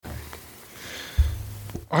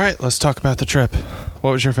All right, let's talk about the trip.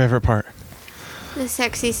 What was your favorite part? The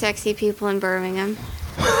sexy, sexy people in Birmingham.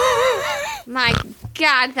 My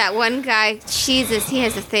God, that one guy, Jesus, he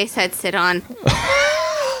has a face I'd sit on.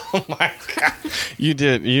 Oh my God. You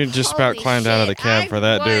did. You just about climbed out of the cab for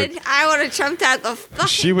that dude. I would have jumped out the fucking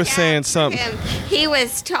She was cab saying for something. him. He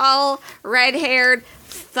was tall, red-haired,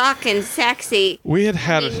 fucking sexy. We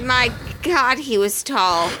had My God, he was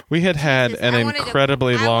tall. we had an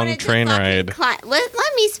incredibly long train ride.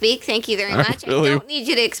 Let me speak. Thank you very much. Really? I don't need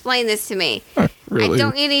you to explain this to me. Really? I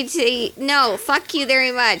don't need to. No, fuck you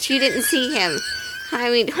very much. You didn't see him. I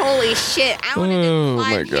mean, holy shit. I wanted Oh, to my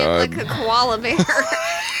climb him God. like a koala bear.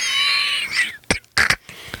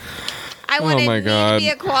 I wanted my me God. to be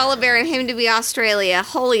a koala bear and him to be Australia.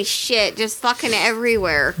 Holy shit. Just fucking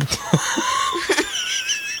everywhere.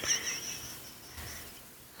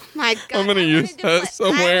 My God. I'm gonna use that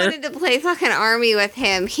somewhere. I wanted to play fucking army with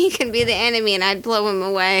him. He can be the enemy and I'd blow him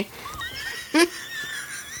away.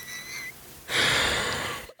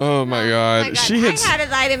 Oh my God. Oh my God. She I had a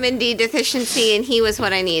vitamin D deficiency and he was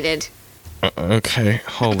what I needed. Okay.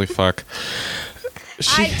 Holy fuck.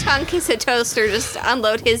 I'd tongue kiss a toaster just to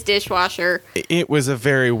unload his dishwasher. It was a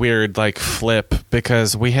very weird flip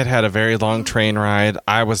because we had a very long train ride.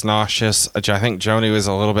 I was nauseous. I think Joni was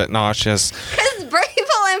a little bit nauseous. Because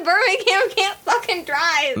people in Birmingham can't fucking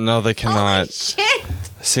drive. No, they cannot. Holy shit.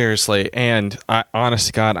 Seriously. And honest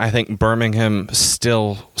to God, I think Birmingham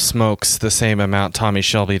still smokes the same amount Tommy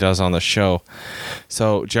Shelby does on the show.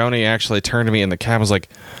 So Joni actually turned to me in the cab and was like,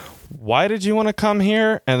 "Why did you want to come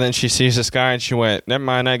here?" And then she sees this guy and she went, "Never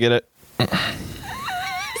mind, I get it." Seriously,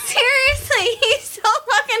 he's so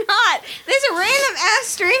fucking hot. This random ass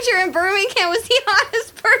stranger in Birmingham was the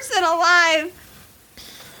hottest person alive.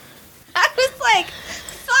 I was like,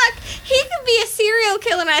 fuck, he could be a serial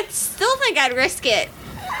killer and I still think I'd risk it.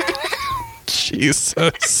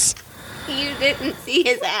 Jesus. You didn't see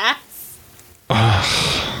his ass.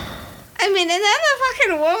 I mean, and then the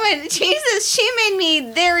fucking woman, Jesus, she made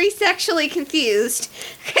me very sexually confused.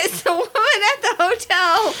 Because the woman at the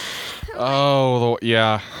hotel, Oh,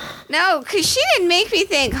 yeah. no, because she didn't make me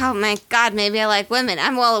think, oh my God, maybe I like women.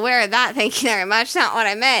 I'm well aware of that. Thank you very much. Not what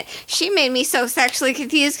I meant. She made me so sexually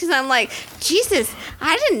confused because I'm like, Jesus,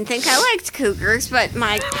 I didn't think I liked cougars, but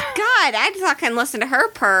my God, I'd fucking listen to her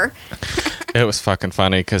purr. It was fucking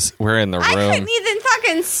funny because we're in the room. I couldn't even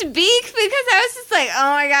fucking speak because I was just like,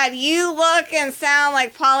 oh my God, you look and sound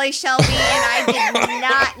like Polly Shelby, and I did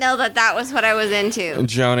not know that was what I was into.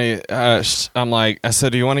 Joni, I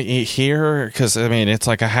said, "Do you want to eat here? Because, I mean, it's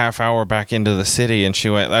like a half hour back into the city." And she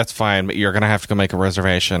went, "That's fine, but you're going to have to go make a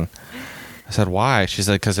reservation." I said, "Why?" She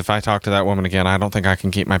said, "Because if I talk to that woman again, I don't think I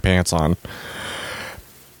can keep my pants on."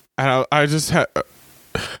 And I just had...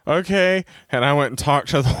 Okay. And I went and talked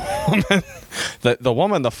to the woman. The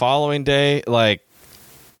woman the following day, I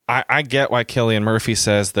get why Cillian Murphy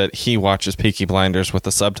says that he watches Peaky Blinders with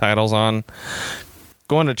the subtitles on.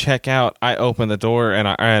 Going to check out, I open the door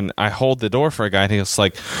and I hold the door for a guy and he's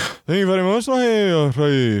like, "Thank you very much." I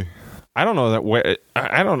don't know that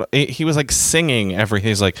I don't know. He was like singing everything.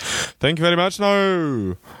 He's like, "Thank you very much."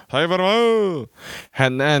 No. Thank you very much.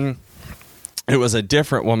 And then it was a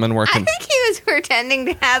different woman working. I think he was pretending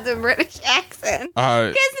to have the British accent.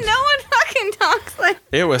 Because no one fucking talks like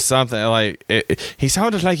that. It was something like... he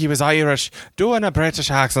sounded like he was Irish, doing a British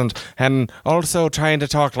accent, and also trying to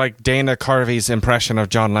talk like Dana Carvey's impression of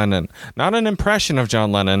John Lennon. Not an impression of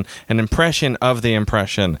John Lennon, an impression of the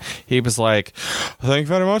impression. He was like, "Thank you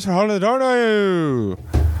very much for holding the door now."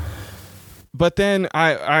 But then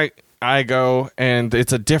I go, and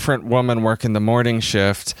it's a different woman working the morning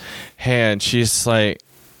shift, and she's like,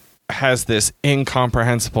 has this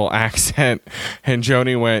incomprehensible accent, and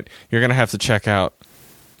Joni went, "You're gonna have to check out."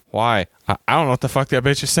 Why? I don't know what the fuck that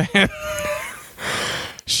bitch is saying.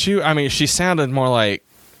 She sounded more like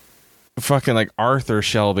fucking like Arthur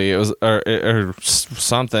Shelby. It was or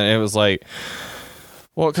something. It was like,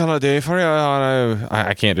 "What can I do for you?"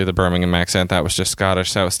 I can't do the Birmingham accent. That was just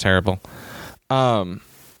Scottish. That was terrible.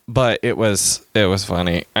 But it was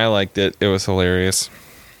funny. I liked it. It was hilarious.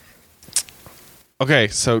 Okay,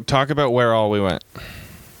 so talk about where all we went.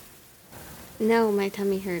 No, my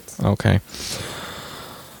tummy hurts. Okay.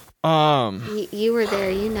 You were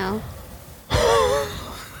there, you know.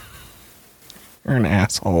 You're an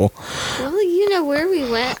asshole. Well, you know where we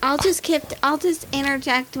went. I'll just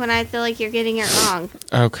interject when I feel like you're getting it wrong.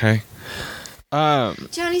 Okay.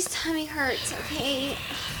 Joni's tummy hurts, okay?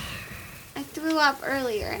 I threw up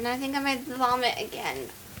earlier, and I think I might vomit again.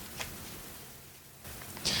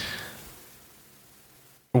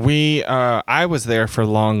 I was there for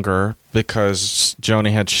longer because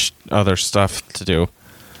Joni had other stuff to do.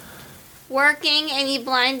 working and you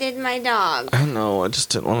blinded my dog. I know. I just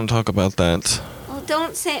didn't want to talk about that. Well,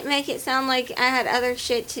 don't make it sound like I had other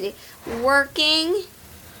shit to do. Working,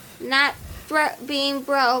 not being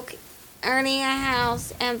broke, earning a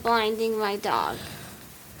house, and blinding my dog.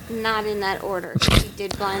 Not in that order. She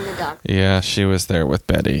did blind the dog. Yeah, she was there with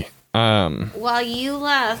Betty. While you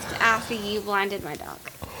left after you blinded my dog.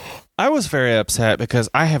 I was very upset because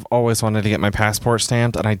I have always wanted to get my passport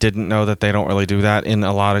stamped, and I didn't know that they don't really do that in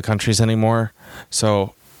a lot of countries anymore.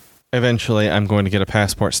 So eventually I'm going to get a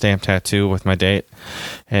passport stamp tattoo with my date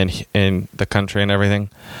and in the country and everything.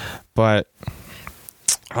 But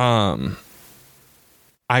I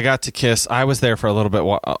got to kiss. I was there for a little bit,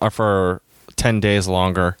 for 10 days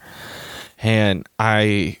longer, and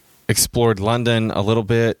I explored London a little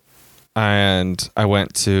bit, and I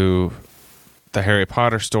went to the Harry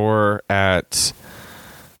Potter store at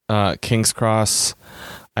King's Cross.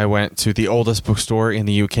 I went to the oldest bookstore in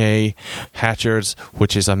the UK, Hatchards,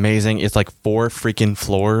 which is amazing. It's like 4 freaking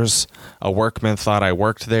floors. A workman thought I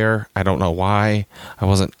worked there. I don't know why. I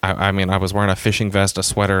wasn't. I mean, I was wearing a fishing vest, a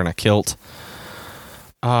sweater, and a kilt.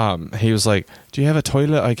 He was like, "Do you have a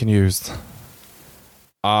toilet I can use?"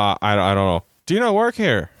 I don't know. "Do you not work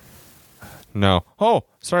here?" "No." "Oh,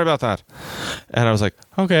 sorry about that." And I was like,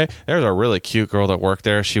 okay. There's a really cute girl that worked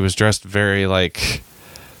there. She was dressed very, like,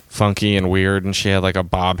 funky and weird, and she had, like, a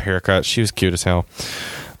bob haircut. She was cute as hell.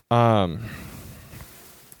 But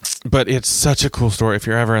it's such a cool store. If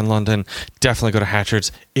you're ever in London, definitely go to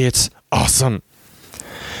Hatchards. It's awesome.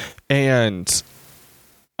 And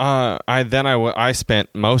I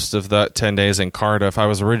spent most of the 10 days in Cardiff. I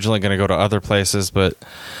was originally going to go to other places, but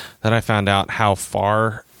then I found out how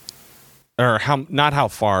far... not how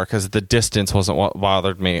far, because the distance wasn't what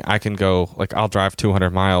bothered me. I can go, like, I'll drive 200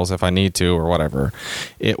 miles if I need to or whatever.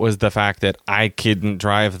 It was the fact that I couldn't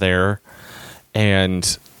drive there.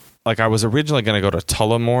 And, like, I was originally going to go to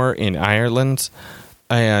Tullamore in Ireland.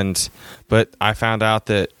 But I found out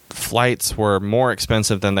that flights were more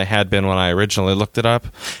expensive than they had been when I originally looked it up.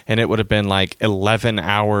 And it would have been, like, 11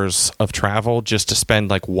 hours of travel just to spend,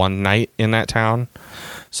 like, one night in that town.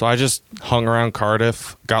 So I just hung around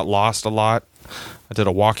Cardiff, got lost a lot. I did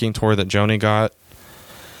a walking tour that Joni got.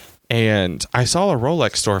 And I saw a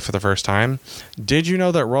Rolex store for the first time. Did you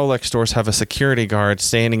know that Rolex stores have a security guard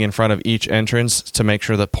standing in front of each entrance to make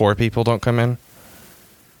sure that poor people don't come in?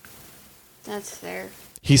 That's fair.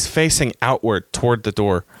 He's facing outward toward the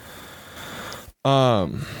door.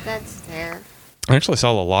 That's fair. I actually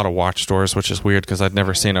saw a lot of watch stores, which is weird because I'd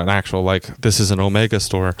never seen an actual, like, this is an Omega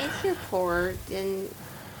store. If you're poor, then...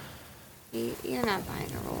 You're not buying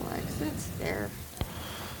a Rolex. That's fair.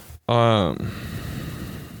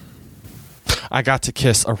 I got to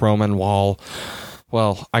kiss a Roman wall.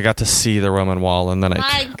 Well, I got to see the Roman wall, and then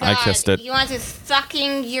I kissed it. You went to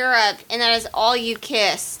fucking Europe, and that is all you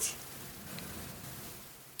kissed.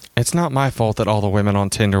 It's not my fault that all the women on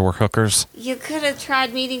Tinder were hookers. You could have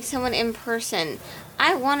tried meeting someone in person.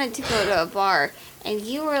 I wanted to go to a bar, and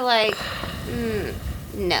you were like,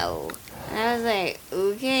 no. And I was like,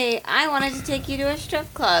 okay. I wanted to take you to a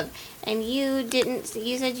strip club, and you didn't.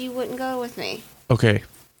 You said you wouldn't go with me. Okay,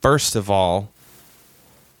 first of all,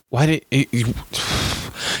 why did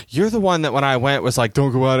you're the one that when I went was like,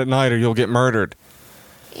 don't go out at night or you'll get murdered.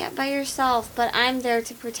 Yeah, by yourself, but I'm there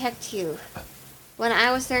to protect you. When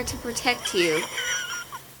I was there to protect you,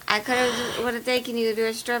 I would have taken you to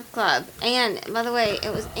a strip club. And, by the way,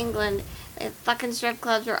 it was England. Fucking strip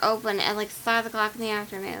clubs were open at like 5 o'clock in the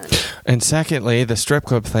afternoon. And secondly, the strip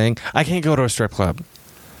club thing, I can't go to a strip club.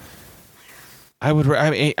 I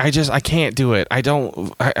can't do it. I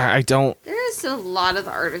don't. There is a lot of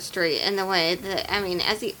artistry in the way that, I mean,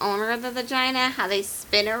 as the owner of the vagina, how they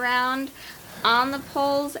spin around on the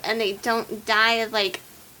poles and they don't die of like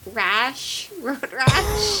road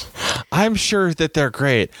rash. I'm sure that they're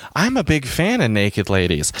great. I'm a big fan of naked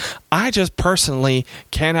ladies. I just personally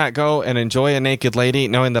cannot go and enjoy a naked lady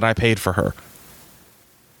knowing that I paid for her.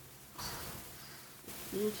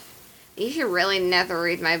 You should really never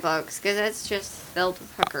read my books because it's just filled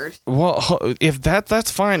with hookers. Well, if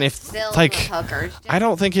that's fine. If Filled like, with hookers. I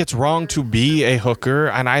don't think it's wrong to be a hooker,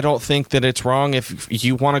 and I don't think that it's wrong if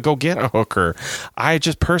you want to go get a hooker. I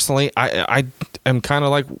just personally, I am kind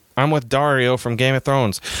of like I'm with Dario from Game of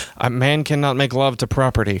Thrones. A man cannot make love to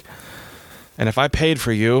property. And if I paid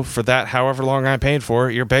for you for that, however long I paid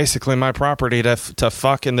for, you're basically my property to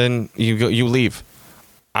fuck, and then you leave.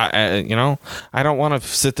 I don't want to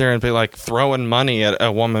sit there and be like throwing money at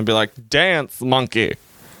a woman and be like, dance, monkey.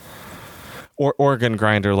 Or organ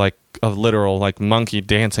grinder, like a literal like monkey,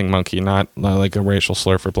 dancing monkey, not like a racial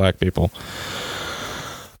slur for black people.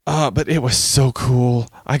 But it was so cool.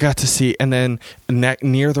 I got to see, and then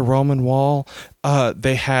near the Roman wall,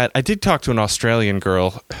 they had. I did talk to an Australian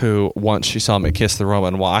girl who once she saw me kiss the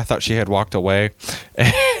Roman wall. I thought she had walked away,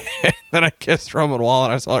 and then I kissed Roman wall,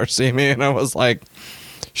 and I saw her see me, and I was like,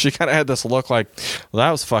 she kind of had this look like, well,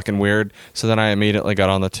 that was fucking weird. So then I immediately got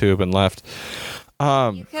on the tube and left.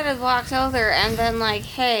 You could have walked over and been like,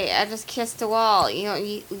 "Hey, I just kissed a wall.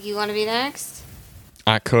 You want to be next?"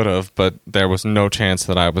 I could have, but there was no chance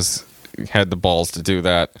that I had the balls to do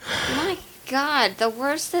that. My God, the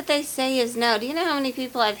worst that they say is no. Do you know how many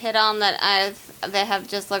people I've hit on that they have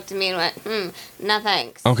just looked at me and went, no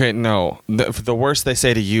thanks. Okay, no. The worst they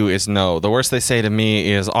say to you is no. The worst they say to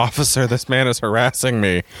me is, officer, this man is harassing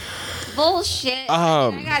me. Bullshit.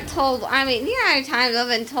 I got told, you know how many times I've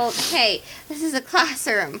been told, hey, this is a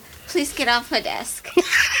classroom. Please get off my desk.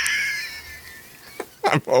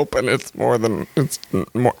 I'm hoping it's more. I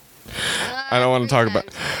don't want to talk about.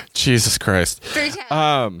 Jesus Christ. 3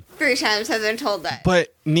 times. 3 times I've been told that.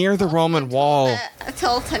 But near the Roman wall.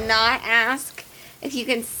 Told to not ask if you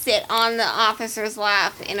can sit on the officer's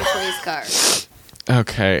lap in a police car.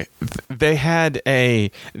 Okay. They had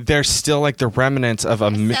there's still like the remnants of a...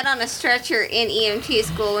 I sat on a stretcher in EMT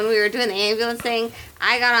school when we were doing the ambulance thing.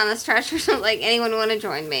 I got on the stretcher, so like, anyone want to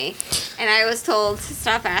join me? And I was told to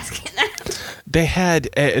stop asking that. They had...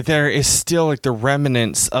 there is still like the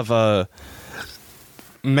remnants of a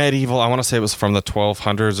medieval... I want to say it was from the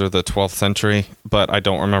 1200s or the 12th century, but I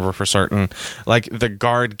don't remember for certain. Like the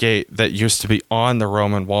guard gate that used to be on the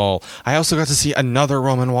Roman wall. I also got to see another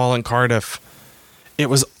Roman wall in Cardiff. It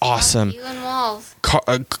was awesome. You and walls.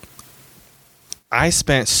 I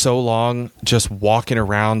spent so long just walking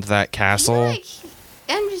around that castle.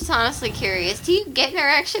 I'm just honestly curious. Do you get an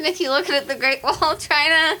erection if you look at the Great Wall trying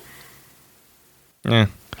to... Yeah.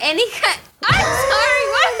 Any kind... I'm sorry.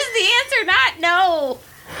 What is the answer? Not no.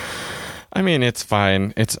 I mean, it's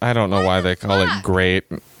fine. I don't know why they call it great.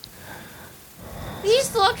 You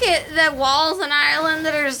just look at the walls in Ireland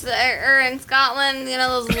that are in Scotland, you know,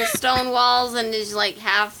 those little stone walls, and just like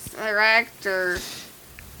half erect, or...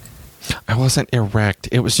 I wasn't erect.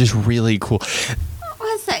 It was just really cool. What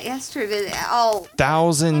was that yesterday? Oh.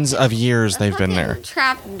 Thousands of years they've been there.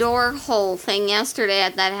 Trap door hole thing yesterday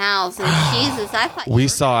at that house, and Jesus, I thought... We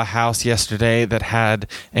saw a house yesterday that had...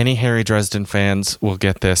 Any Harry Dresden fans will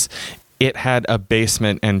get this. It had a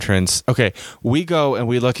basement entrance. Okay, we go and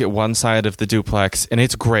we look at one side of the duplex, and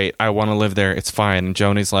it's great. I want to live there. It's fine. And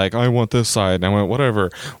Joni's like, I want this side. And I went,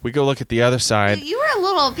 whatever. We go look at the other side. You were a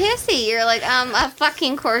little pissy. You're like, a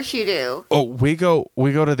fucking course you do. Oh, we go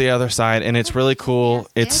to the other side, and it's really cool.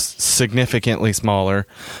 It's significantly smaller,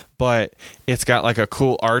 but it's got like a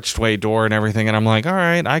cool archway door and everything. And I'm like, all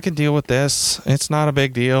right, I can deal with this. It's not a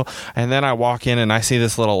big deal. And then I walk in and I see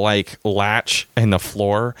this little like latch in the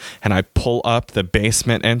floor, and I pull up the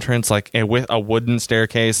basement entrance like with a wooden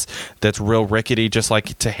staircase that's real rickety, just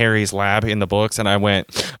like to Harry's lab in the books. And I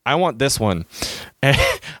went, I want this one. And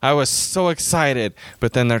I was so excited,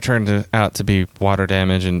 but then there turned out to be water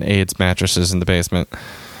damage and AIDS mattresses in the basement.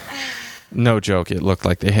 No joke, it looked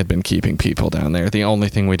like they had been keeping people down there. The only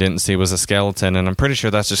thing we didn't see was a skeleton, and I'm pretty sure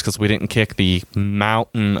that's just because we didn't kick the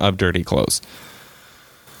mountain of dirty clothes.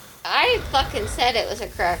 I fucking said it was a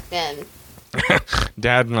crack den.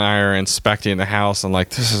 Dad and I are inspecting the house, and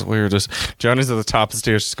like, this is weird. Joni's at the top of the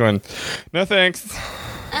stairs just going, no thanks.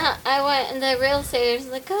 I went, and the real estate was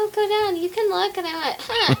like, go down, you can look. And I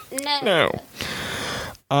went, no. No.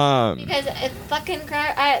 Because it's fucking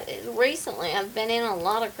crack. Recently, I've been in a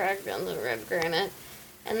lot of crack dens of red granite,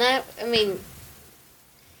 and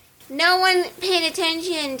no one paid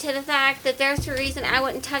attention to the fact that there's a reason I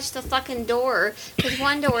wouldn't touch the fucking door, because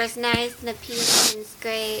one door is nice and appealing and it's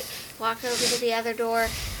great. Walked over to the other door,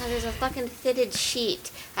 and there's a fucking fitted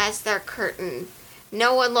sheet as their curtain.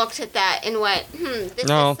 No one looked at that and went, this is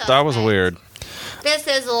suspect. That was weird. This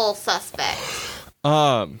is a little suspect.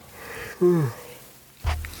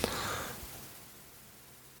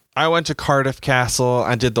 I went to Cardiff Castle.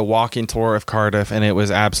 I did the walking tour of Cardiff, and it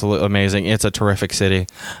was absolutely amazing. It's a terrific city.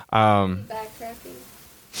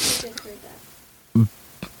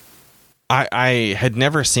 I had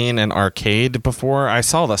never seen an arcade before. I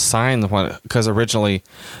saw the sign because originally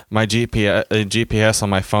my GPS on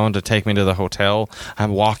my phone to take me to the hotel,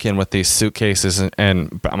 I'm walking with these suitcases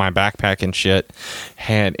and my backpack and shit,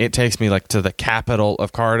 and it takes me like to the capital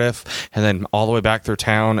of Cardiff and then all the way back through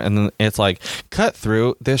town, and then it's like cut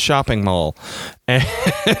through this shopping mall. And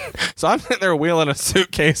so I'm sitting there wheeling a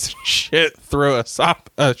suitcase and shit through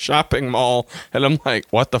a shopping mall, and I'm like,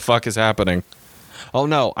 what the fuck is happening? Oh,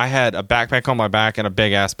 no, I had a backpack on my back and a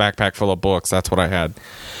big-ass backpack full of books. That's what I had.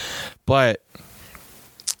 But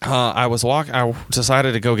I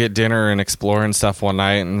decided to go get dinner and explore and stuff one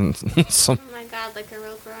night, and Oh my god, like a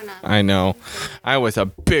real grown-up. I know. I was a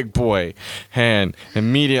big boy, and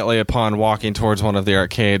immediately upon walking towards one of the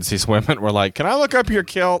arcades, these women were like, "Can I look up your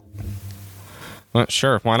kilt?" Well,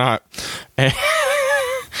 sure, why not?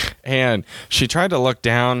 And she tried to look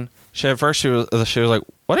down. At first she was like,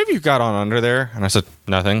 "What have you got on under there?" And I said,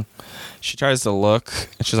 "Nothing." She tries to look,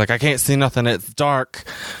 and she's like, "I can't see nothing. It's dark."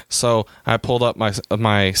 So I pulled up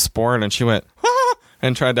my sport, and she went, "Ah!"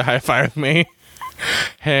 and tried to high five me.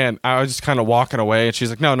 And I was just kind of walking away, and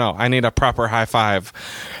she's like, no, I need a proper high five.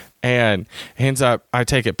 And ends up, I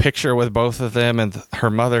take a picture with both of them, and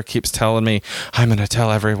her mother keeps telling me, "I'm going to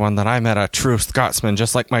tell everyone that I met a true Scotsman,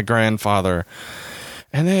 just like my grandfather."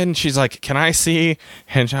 And then she's like, "Can I see?"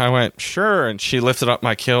 And I went, "Sure." And she lifted up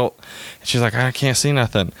my kilt, and she's like, "I can't see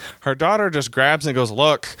nothing." Her daughter just grabs and goes,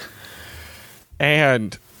 "Look."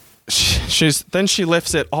 And she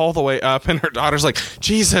lifts it all the way up, and her daughter's like,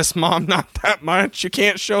 "Jesus, Mom, not that much. You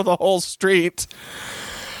can't show the whole street."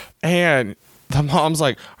 And the mom's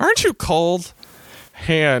like, "Aren't you cold?"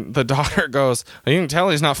 And the daughter goes, "You can tell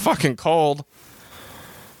he's not fucking cold."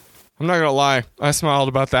 I'm not gonna lie, I smiled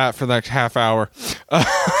about that for that half hour.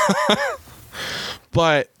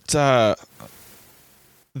 But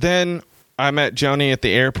then I met Joni at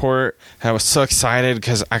the airport. I was so excited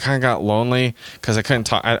because I kind of got lonely because I couldn't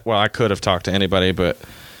talk. I could have talked to anybody, but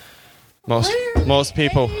most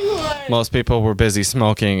people were busy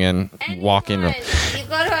smoking and walking. You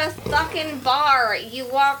go to a fucking bar. You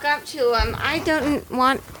walk up to them.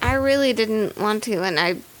 I really didn't want to, and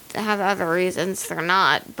I have other reasons for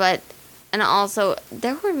not. But and also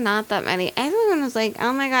there were not that many. Everyone was like,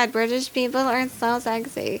 "Oh my god, British people are so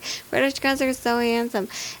sexy. British guys are so handsome."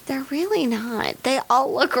 They're really not. They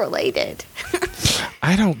all look related.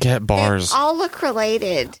 I don't get bars. They all look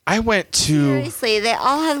related. I went to... Seriously, they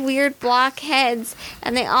all have weird black heads,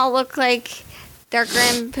 and they all look like their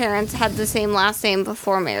grandparents had the same last name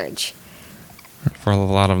before marriage. For a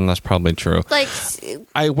lot of them, that's probably true. Like,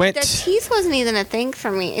 the teeth wasn't even a thing for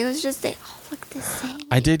me. It was just they all look the same.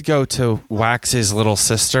 I did go to Wax's little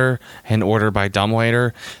sister and order by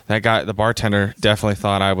dumbwaiter. That guy, the bartender, definitely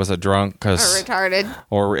thought I was a drunk Or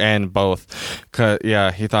retarded. And both. 'Cause,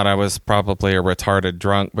 yeah, he thought I was probably a retarded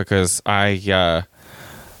drunk because I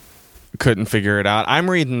couldn't figure it out.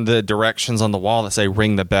 I'm reading the directions on the wall that say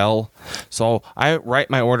ring the bell. So I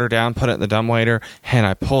write my order down, put it in the dumbwaiter, and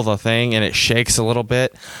I pull the thing and it shakes a little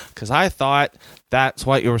bit because I thought that's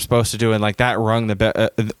what you were supposed to do, and like that rung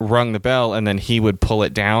the bell, and then he would pull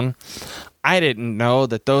it down. I didn't know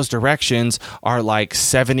that those directions are like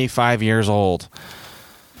 75 years old.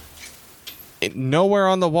 Nowhere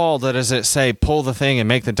on the wall does it say pull the thing and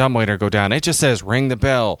make the dumbwaiter go down. It just says ring the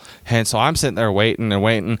bell. And so I'm sitting there waiting,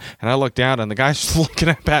 and I look down, and the guy's just looking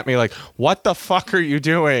up at me like, "What the fuck are you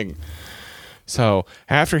doing?" So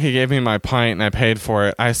after he gave me my pint and I paid for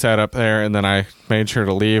it, I sat up there, and then I made sure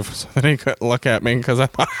to leave so that he couldn't look at me because I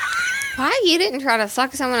thought... Why you didn't try to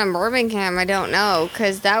suck someone in Birmingham, I don't know,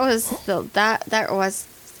 because that was... We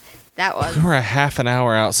were a half an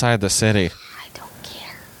hour outside the city.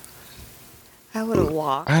 I would have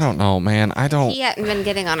walked. I don't know, man. He hadn't been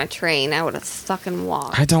getting on a train. I would have fucking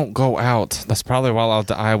walked. I don't go out. That's probably why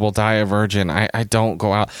I will die a virgin. I don't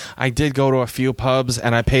go out. I did go to a few pubs,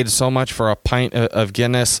 and I paid so much for a pint of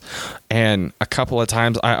Guinness, and a couple of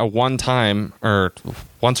times, once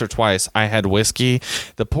or twice, I had whiskey.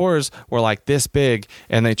 The pours were like this big,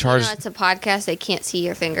 and they charged... it's a podcast. They can't see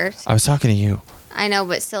your fingers. I was talking to you. I know,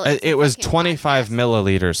 but still... It was 25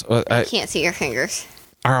 milliliters. I can't see your fingers.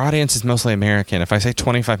 Our audience is mostly American. If I say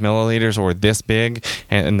 25 milliliters or this big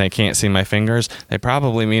and they can't see my fingers, they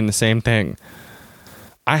probably mean the same thing.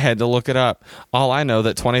 I had to look it up. All I know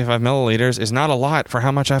that 25 milliliters is not a lot for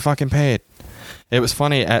how much I fucking paid. It was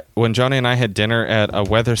funny when Joni and I had dinner at a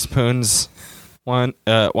Weatherspoons one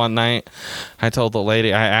night. I told the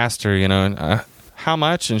lady, I asked her, how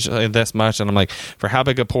much? And she's like, this much. And I'm like, for how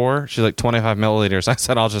big a pour? She's like, 25 milliliters. I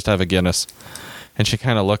said, I'll just have a Guinness. And she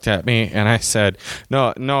kind of looked at me, and I said,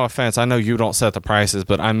 no offense. I know you don't set the prices,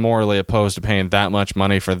 but I'm morally opposed to paying that much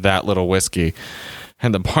money for that little whiskey.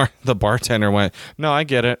 And the bartender went, no, I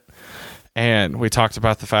get it. And we talked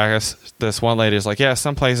about the fact this one lady is like, yeah,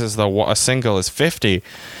 some places a single is 50.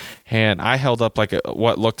 And I held up like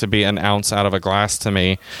what looked to be an ounce out of a glass to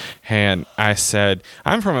me. And I said,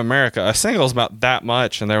 I'm from America. A single is about that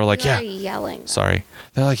much. And they were like, You're yelling. Sorry.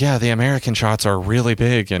 They're like, yeah, the American shots are really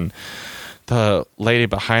big. And the lady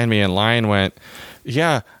behind me in line went,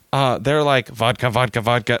 yeah, they're like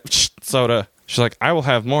vodka, soda. She's like, I will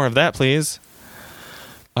have more of that, please.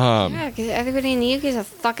 Yeah, because everybody in the UK is a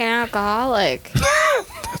fucking alcoholic.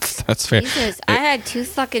 That's fair. Jesus, I had 2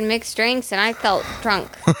 fucking mixed drinks and I felt drunk.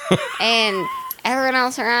 And everyone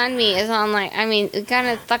else around me is on we got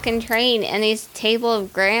a fucking train and these table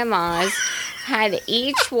of grandmas had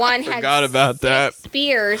each one had Forgot about 6 that.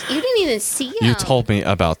 beers. You didn't even see them. You told me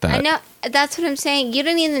about that. I know. That's what I'm saying. You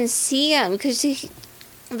didn't even see them because,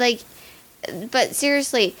 but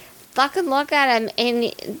seriously, fucking look at him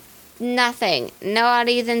and nothing. Not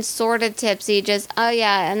even sort of tipsy. Just, oh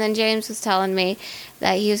yeah. And then James was telling me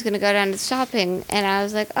that he was going to go down to shopping. And I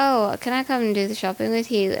was like, oh, can I come and do the shopping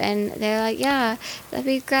with you? And they're like, yeah, that'd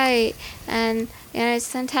be great. And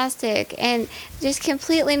it's fantastic. And just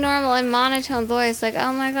completely normal and monotone voice. Like,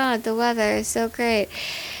 oh my God, the weather is so great.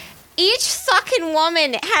 Each fucking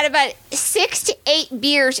woman had about 6 to 8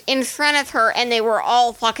 beers in front of her, and they were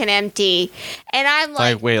all fucking empty. And I'm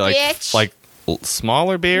like, bitch. like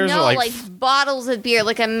smaller beers? No, or like bottles of beer,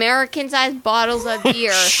 like American-sized bottles of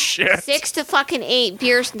beer. Shit. 6 to fucking 8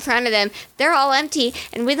 beers in front of them. They're all empty,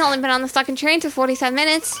 and we've only been on the fucking train for 45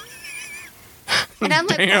 minutes. And I'm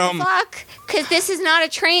like, what the fuck? Because this is not a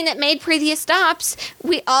train that made previous stops.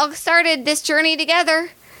 We all started this journey together.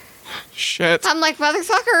 Shit. I'm like,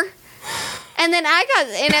 motherfucker. And then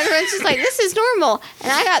and everyone's just like, this is normal.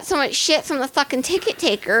 And I got so much shit from the fucking ticket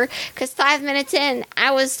taker because 5 minutes in,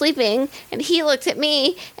 I was sleeping, and he looked at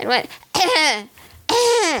me and went,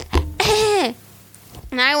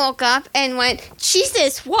 And I woke up and went,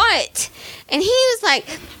 Jesus, what? And he was like,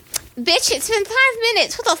 bitch, it's been 5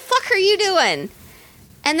 minutes. What the fuck are you doing?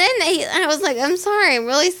 And then I was like, I'm sorry, I'm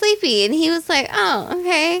really sleepy. And he was like, oh,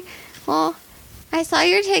 okay. Well, I saw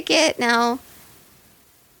your ticket. Now,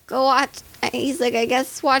 go watch. He's like, I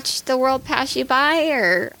guess watch the world pass you by,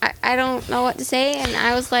 or I don't know what to say. And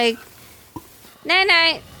I was like,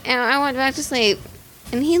 night-night. And I went back to sleep.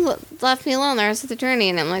 And he left me alone the rest of the journey.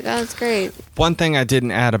 And I'm like, oh, that's great. One thing I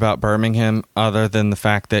didn't add about Birmingham, other than the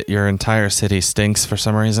fact that your entire city stinks for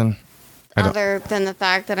some reason. Other than the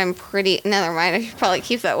fact that I'm pretty... Never mind. I should probably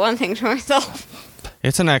keep that one thing to myself.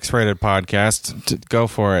 It's an X-rated podcast. Go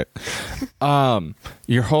for it.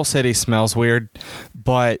 Your whole city smells weird,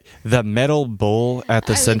 but the metal bull at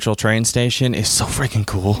the central train station is so freaking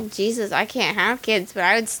cool. Jesus, I can't have kids, but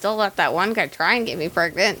I would still let that one guy try and get me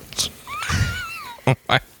pregnant. Oh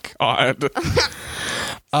my God.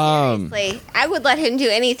 Seriously, I would let him do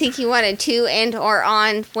anything he wanted to and or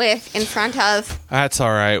on with in front of. That's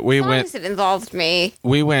all right. As long as it involved me.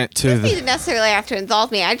 We went to He didn't necessarily have to involve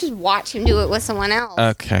me. I just watch him do it with someone else.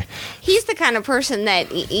 Okay. He's the kind of person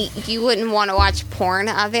that you wouldn't want to watch porn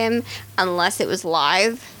of him unless it was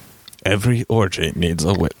live. Every orgy needs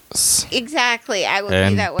a witness. Exactly. I would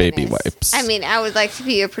and be that witness. baby wipes. I mean, I would like to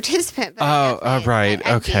be a participant. But right.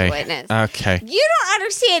 I'd Okay. be a witness. Okay. You don't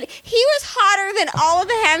understand. He was hotter than all of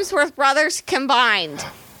the Hemsworth brothers combined.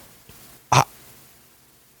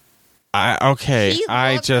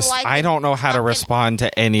 I don't know how to respond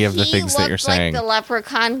to any of the things that you're saying. He looked like the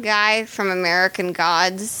leprechaun guy from American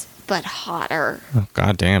Gods, but hotter. Oh,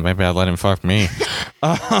 God damn, maybe I'd let him fuck me.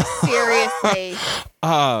 Seriously.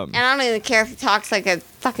 And I don't even care if he talks like a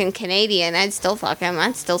fucking Canadian. I'd still fuck him.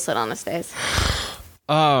 I'd still sit on his face.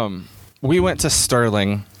 We went to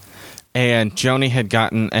Sterling, and Joni had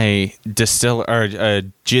gotten a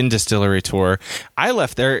gin distillery tour. I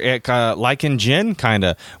left there liking gin, kind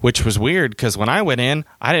of, which was weird because when I went in,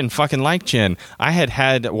 I didn't fucking like gin. I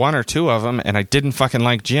had 1 or 2 of them, and I didn't fucking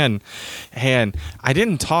like gin. And I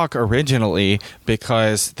didn't talk originally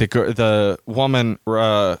because the woman,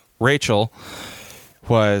 Rachel,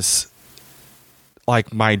 was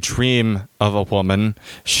like my dream of a woman.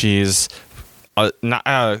 She's a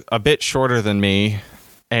bit shorter than me,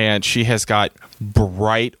 and she has got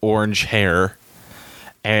bright orange hair,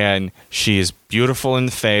 and she's beautiful in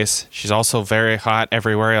the face. She's also very hot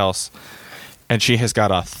everywhere else, and she has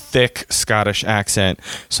got a thick Scottish accent.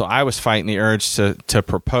 So I was fighting the urge to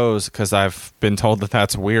propose because I've been told that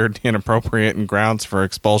that's weird, inappropriate, and grounds for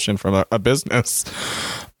expulsion from a business.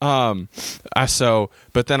 But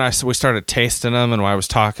then we started tasting them, and I was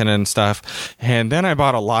talking and stuff, and then I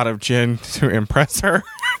bought a lot of gin to impress her.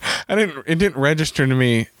 It didn't register to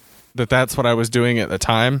me that that's what I was doing at the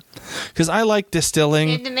time, because I like distilling.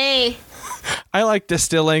 Good to me. I like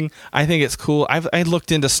distilling. I think it's cool. I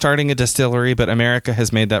looked into starting a distillery, but America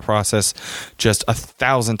has made that process just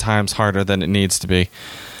 1,000 times harder than it needs to be.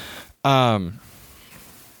 And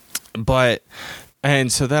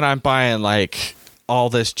so then I'm buying like all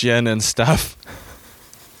this gin and stuff,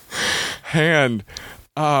 and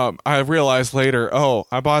I realized later, oh,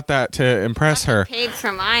 I bought that to impress her. Paid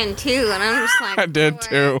for mine too, and I'm just like, I did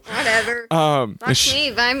too. Whatever. Fuck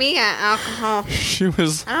me, buy me alcohol. She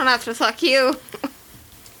was. I don't have to fuck you.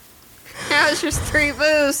 That was just 3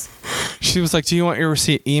 booze. She was like, "Do you want your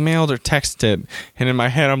receipt emailed or texted?" And in my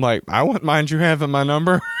head, I'm like, "I wouldn't mind you having my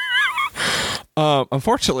number."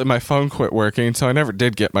 Unfortunately, my phone quit working, so I never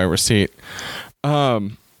did get my receipt.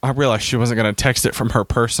 I realized she wasn't going to text it from her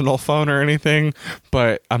personal phone or anything,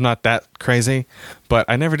 but I'm not that crazy. But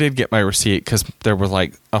I never did get my receipt because there was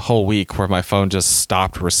like a whole week where my phone just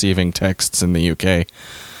stopped receiving texts in the UK.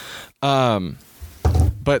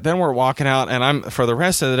 But then we're walking out, and for the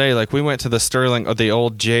rest of the day, like we went to the Sterling, or the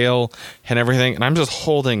old jail and everything, and I'm just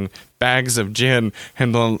holding bags of gin,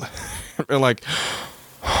 and they're like,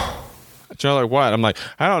 Joe, like, what? I'm like,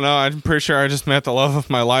 I don't know. I'm pretty sure I just met the love of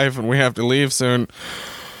my life, and we have to leave soon.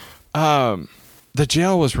 The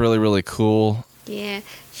jail was really, really cool. Yeah,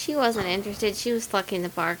 she wasn't interested. She was fucking the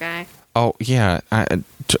bar guy. Oh, yeah.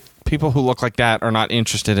 People who look like that are not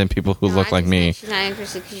interested in people who look like me. She's not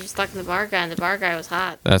interested because she was fucking the bar guy, and the bar guy was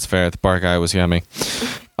hot. That's fair. The bar guy was yummy.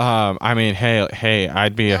 I mean, hey,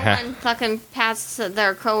 I'd be one fucking pats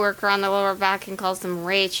their coworker on the lower back and calls them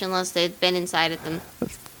Rach unless they've been inside at them.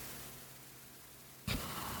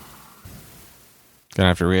 Gonna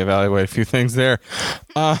have to reevaluate a few things there.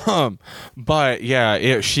 But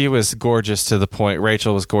yeah, she was gorgeous to the point.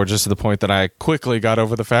 Rachel was gorgeous to the point that I quickly got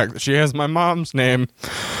over the fact that she has my mom's name.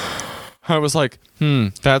 I was like,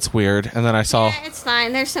 that's weird. And then I saw... Yeah, it's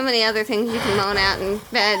fine. There's so many other things you can moan out in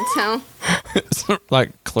bed, so...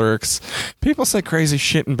 Like Clerks. People say crazy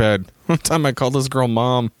shit in bed. One time I called this girl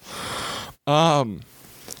mom.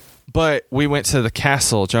 But we went to the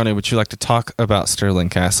castle. Joni, would you like to talk about Stirling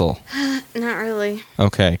Castle? Not really.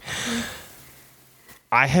 Okay.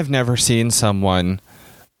 I have never seen someone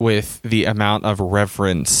with the amount of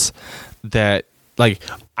reverence that, like,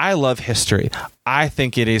 I love history. I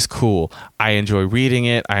think it is cool. I enjoy reading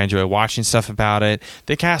it. I enjoy watching stuff about it.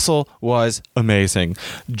 The castle was amazing.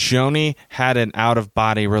 Joni had an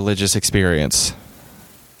out-of-body religious experience.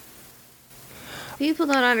 People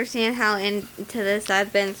don't understand how into this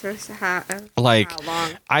I've been for how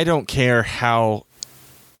long. I don't care how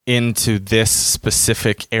into this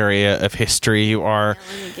specific area of history you are.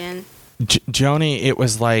 Again. Joni, it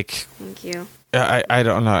was like... Thank you. I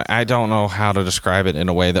don't know. I don't know how to describe it in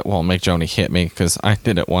a way that won't make Joni hit me, because I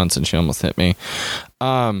did it once and she almost hit me.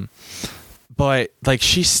 But like,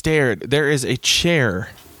 she stared. There is a chair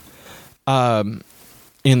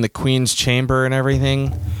in the Queen's chamber and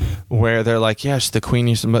everything where they're like, yes, the Queen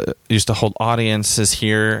used to hold audiences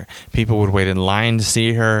here. People would wait in line to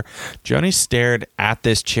see her. Joni stared at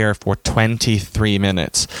this chair for 23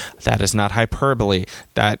 minutes. That is not hyperbole.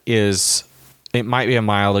 That is... It might be a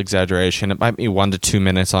mild exaggeration. It might be 1 to 2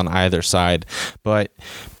 minutes on either side, but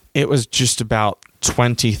it was just about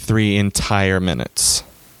 23 entire minutes.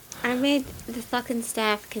 I made the fucking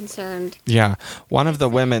staff concerned. Yeah. One of the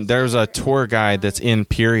women, there's a tour guide that's in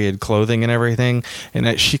period clothing and everything,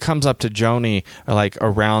 and she comes up to Joni like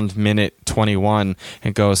around minute 21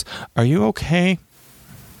 and goes, "Are you okay?"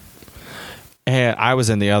 And I was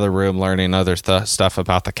in the other room learning other stuff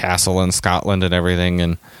about the castle in Scotland and everything,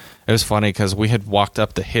 and it was funny because we had walked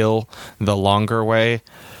up the hill the longer way,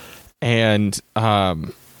 and I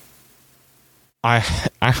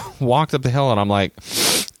walked up the hill and I'm like,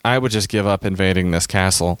 I would just give up invading this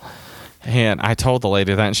castle. And I told the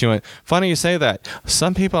lady that, and she went, "Funny you say that.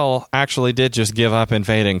 Some people actually did just give up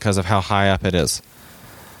invading because of how high up it is."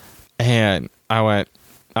 And I went,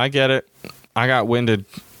 I get it. I got winded.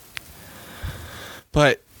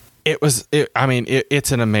 But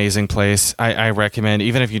it's an amazing place. I recommend,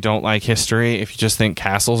 even if you don't like history, if you just think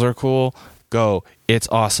castles are cool, go. It's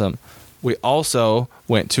awesome. We also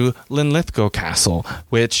went to Linlithgow Castle,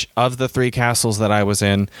 which, of the 3 castles that I was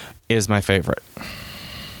in, is my favorite.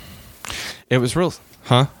 It was real...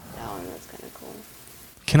 Huh? That one was kind of cool.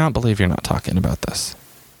 Cannot believe you're not talking about this.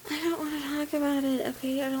 I don't want to talk about it,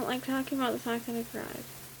 okay? I don't like talking about the fact that I cried.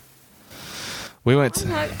 We went to...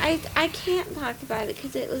 I can't talk about it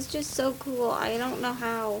because it was just so cool. I don't know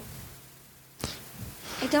how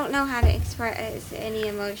to express any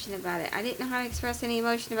emotion about it. I didn't know how to express any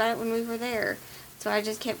emotion about it when we were there. So I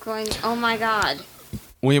just kept going, oh my God.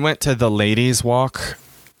 We went to the ladies' walk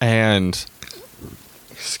and...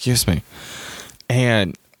 Excuse me.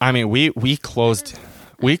 And, I mean, we closed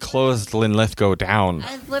Linlithgow down.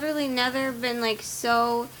 I've literally never been, like,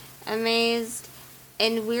 so amazed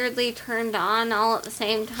and weirdly turned on all at the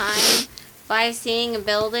same time by seeing a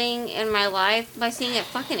building in my life, by seeing a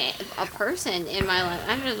person in my life.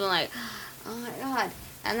 I've just been like, oh my God.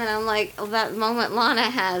 And then I'm like, oh, that moment Lana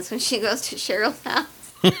has when she goes to Cheryl's house.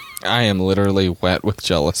 I am literally wet with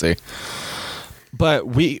jealousy. But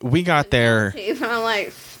we got there. And I'm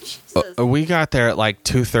like, Jesus. We got there at like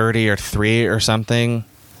 2:30 or 3 or something.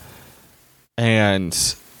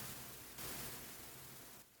 And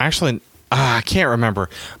actually, I can't remember.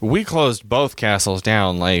 We closed both castles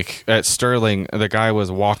down. Like at Stirling, the guy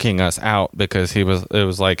was walking us out because it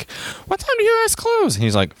was like, what time do you guys close? And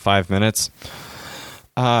he's like, 5 minutes.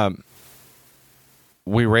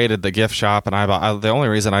 We raided the gift shop, and the only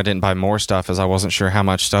reason I didn't buy more stuff is I wasn't sure how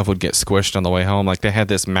much stuff would get squished on the way home. Like they had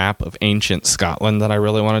this map of ancient Scotland that I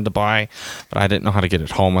really wanted to buy, but I didn't know how to get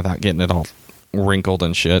it home without getting it all wrinkled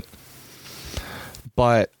and shit.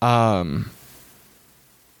 But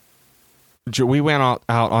we went out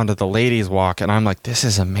onto the ladies' walk, and I'm like, this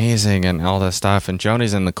is amazing, and all this stuff. And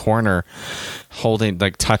Joni's in the corner holding,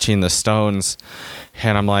 like, touching the stones,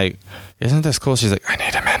 and I'm like, isn't this cool? She's like, I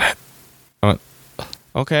need a minute. I went,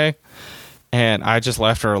 okay. And I just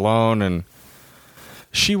left her alone, and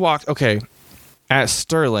she walked, at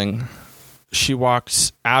Stirling, she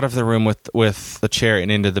walks out of the room with the chair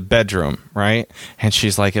and into the bedroom, right? And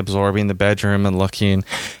she's like absorbing the bedroom and looking,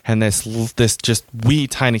 and this just wee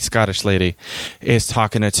tiny Scottish lady is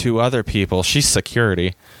talking to 2 other people. She's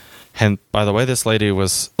security. And by the way this lady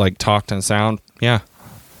was like talked and sound, yeah,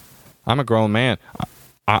 I'm a grown man.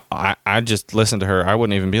 I just listened to her. I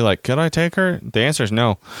wouldn't even be like, could I take her? The answer is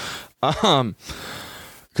no. Because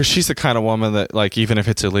she's the kind of woman that, like, even if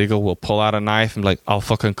it's illegal, will pull out a knife and be like, I'll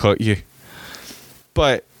fucking cut you.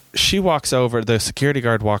 But she walks over, the security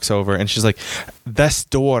guard walks over, and she's like, this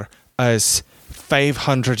door is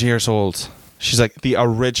 500 years old. She's like, the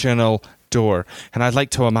original door. And I'd like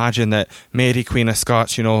to imagine that Mary, Queen of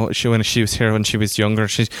Scots, you know, when she was here when she was younger,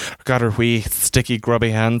 she's got her wee sticky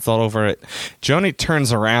grubby hands all over it. Joni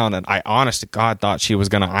turns around, and I honest to God thought she was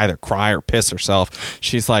going to either cry or piss herself.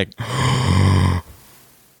 She's like,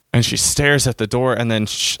 and she stares at the door, and then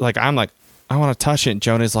I'm like, I want to touch it. And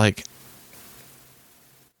Joni's like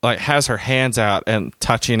has her hands out and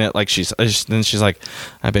touching it, like then she's like,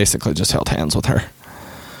 I basically just held hands with her.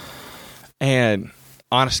 And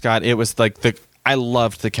honest to God, it was like I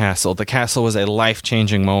loved the castle. The castle was a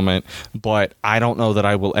life-changing moment, but I don't know that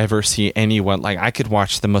I will ever see anyone, like, I could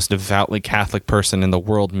watch the most devoutly Catholic person in the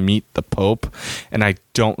world meet the Pope, and I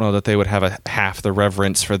don't know that they would have half the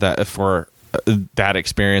reverence for that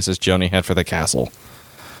experience as Joni had for the castle.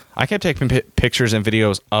 I kept taking pictures and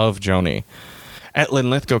videos of Joni. At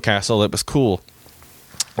Linlithgow Castle, it was cool.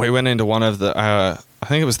 We went into one of the, I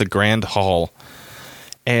think it was the Grand Hall,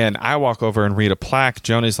 and I walk over and read a plaque.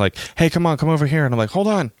 Joni's like, hey, come over here. And I'm like, hold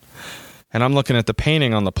on. And I'm looking at the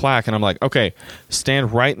painting on the plaque, and I'm like, okay,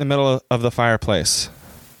 stand right in the middle of the fireplace.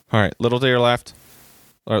 All right, little to your left,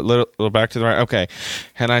 or little back to the right. Okay.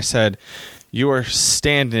 And I said, you are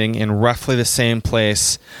standing in roughly the same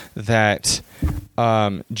place that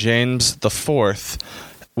James IV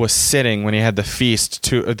was sitting when he had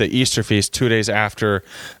the Easter feast 2 days after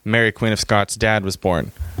Mary, Queen of Scots' dad was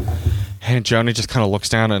born. And Joni just kind of looks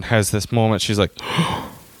down and has this moment. She's like,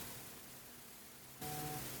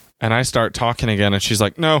 and I start talking again, and she's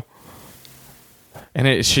like, no.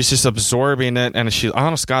 And she's just absorbing it, and she,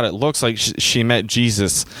 honest God, it looks like she met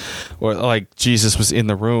Jesus, or like Jesus was in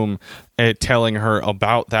the room telling her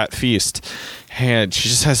about that feast. And she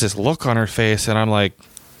just has this look on her face, and I'm like,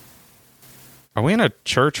 are we in a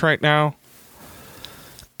church right now?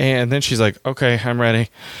 And then she's like, okay, I'm ready.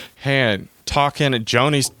 And talking,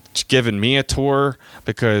 Joni's giving me a tour,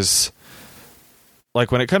 because, like,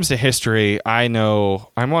 when it comes to history, I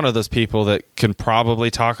know I'm one of those people that can probably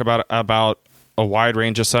talk about a wide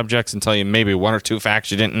range of subjects and tell you maybe 1 or 2 facts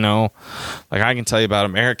you didn't know. Like, I can tell you about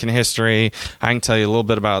American history. I can tell you a little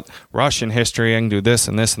bit about Russian history. I can do this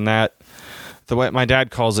and this and that. The way my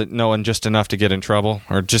dad calls it, knowing just enough to get in trouble,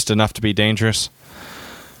 or just enough to be dangerous.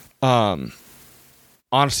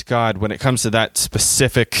 Honest to God, when it comes to that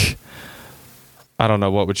specific, I don't know,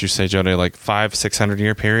 what would you say, Joni, like 500-600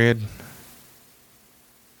 year period?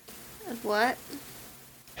 What?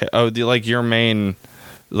 Oh, like your main,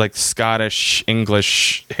 like, Scottish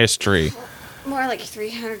English history. More like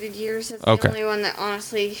 300 years. It's okay. The only one that,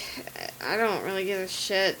 honestly, I don't really give a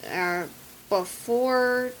shit.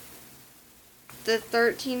 Before the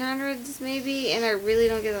 1300s, maybe, and I really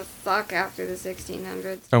don't give a fuck after the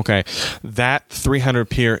 1600s. Okay. That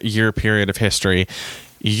 300-year period of history,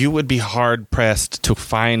 you would be hard-pressed to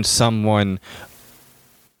find someone,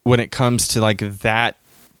 when it comes to, like, that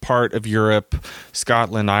part of Europe,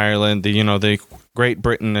 Scotland, Ireland, the Great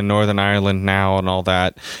Britain and Northern Ireland now and all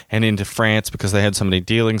that, and into France, because they had so many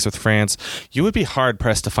dealings with France, you would be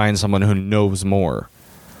hard-pressed to find someone who knows more.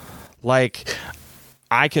 like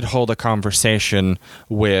I could hold a conversation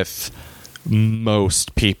with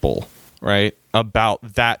most people, right, about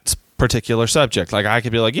that particular subject. Like I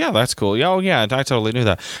could be like, yeah, that's cool. Yeah, oh yeah, I totally knew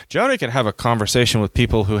that. Joni could have a conversation with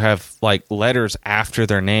people who have like letters after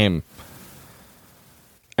their name.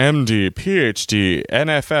 MD, PhD,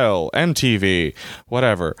 NFL, MTV,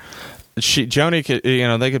 whatever. Joni could,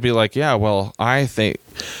 they could be like, yeah, well, I think,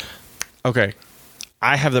 okay,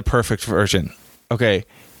 I have the perfect version. Okay,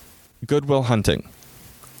 Good Will Hunting.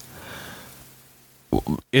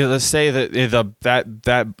 Let's say that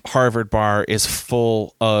that Harvard bar is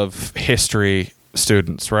full of history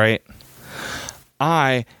students, right?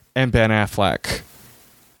 I am Ben Affleck.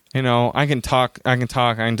 I can talk, I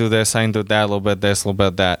can do this, I can do that, a little bit this, a little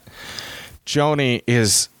bit that. Joni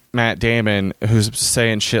is Matt Damon, who's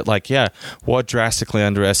saying shit like, yeah, what drastically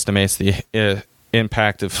underestimates the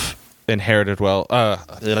impact of inherited wealth,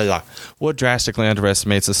 what drastically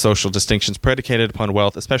underestimates the social distinctions predicated upon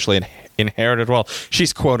wealth, especially inherited wealth.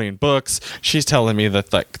 She's quoting books. She's telling me that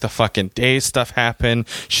the fucking day stuff happened.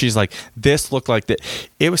 She's like, this looked like that.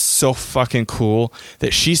 It was so fucking cool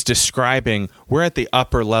that she's describing, we're at the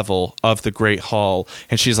upper level of the Great Hall,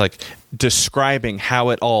 and she's like describing how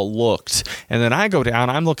it all looked. And then I go down,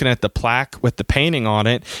 I'm looking at the plaque with the painting on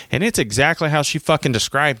it, and it's exactly how she fucking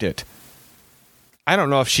described it. I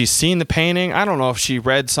don't know if she's seen the painting. I don't know if she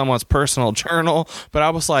read someone's personal journal, but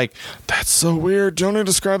I was like, that's so weird. Joni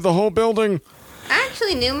described the whole building. I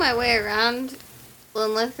actually knew my way around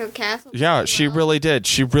Linlithgow Castle. Yeah, she really did.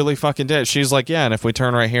 She really fucking did. She's like, yeah, and if we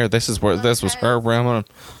turn right here, this is where this was her room.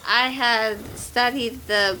 I had studied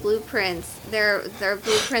the blueprints, their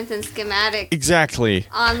blueprints and schematics. Exactly.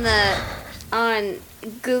 On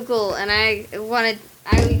Google, and I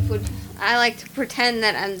like to pretend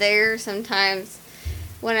that I'm there sometimes.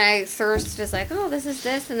 When I searched, just like, oh, this is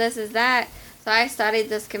this and this is that. So I studied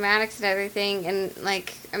the schematics and everything and,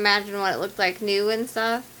 like, imagined what it looked like new and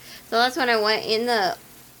stuff. So that's when I went in the,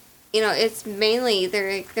 it's mainly,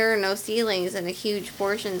 there are no ceilings in a huge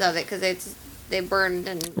portions of it because they burned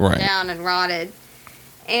and down and rotted.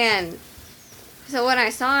 And so when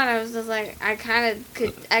I saw it, I was just like, I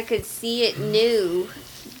could see it new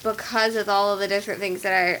because of all of the different things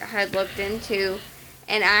that I had looked into.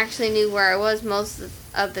 And I actually knew where I was most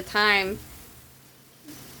of the time.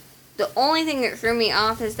 The only thing that threw me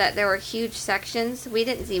off is that there were huge sections. We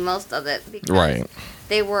didn't see most of it because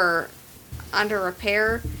they were under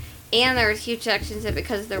repair. And there was huge sections that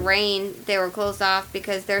because of the rain, they were closed off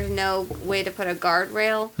because there's no way to put a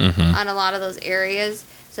guardrail on a lot of those areas.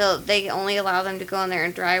 So they only allow them to go in there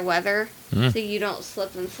in dry weather so you don't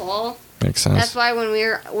slip and fall. Makes sense. That's why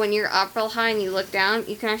when you're up real high and you look down,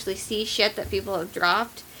 you can actually see shit that people have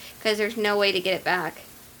dropped because there's no way to get it back.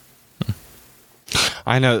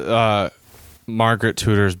 I know Margaret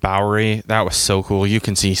Tudor's Bowery. That was so cool. You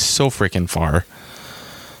can see so freaking far.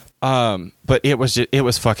 But it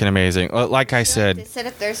was fucking amazing. Like I said, to sit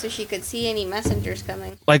up there so she could see any messengers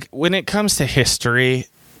coming. Like when it comes to history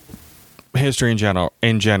in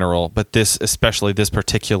general, but especially this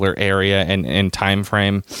particular area and time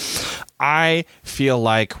frame, I feel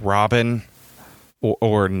like Robin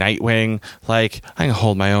or Nightwing, like, I can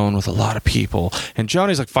hold my own with a lot of people. And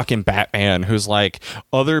Joni's like fucking Batman, who's like,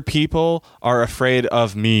 other people are afraid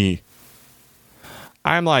of me.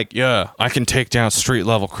 I'm like, yeah, I can take down street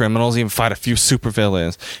level criminals, even fight a few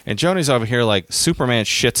supervillains. And Joni's over here like, Superman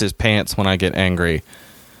shits his pants when I get angry.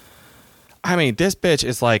 I mean, this bitch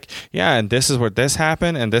is like, yeah, and this is where this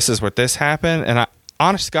happened, and this is where this happened. And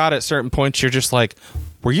honest to God, at certain points, you're just like,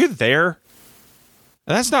 were you there?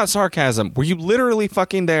 And that's not sarcasm. Were you literally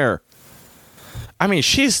fucking there? I mean,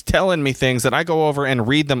 she's telling me things that I go over and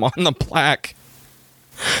read them on the plaque.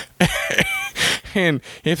 And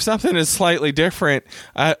if something is slightly different,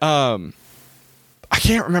 I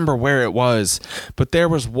can't remember where it was, but there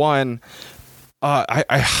was one.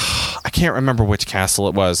 I can't remember which castle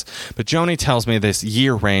it was, but Joni tells me this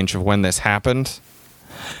year range of when this happened,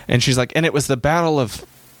 and she's like, and it was the Battle of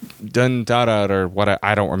Dundada or what,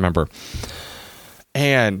 I don't remember.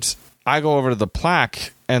 And I go over to the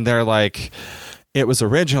plaque, and they're like, it was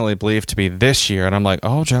originally believed to be this year, and I'm like,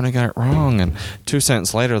 oh, Joni got it wrong. And 2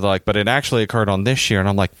 sentences later, they're like, but it actually occurred on this year, and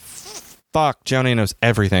I'm like, fuck, Joni knows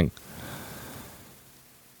everything.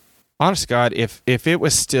 Honest to God, if it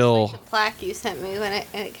was still like the plaque you sent me when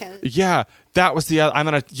it comes. Yeah, that was the other.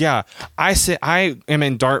 I am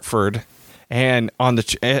in Dartford, and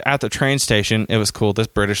at the train station, it was cool. This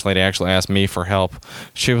British lady actually asked me for help.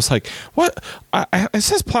 She was like, "What? It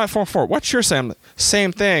says platform 4. What's your same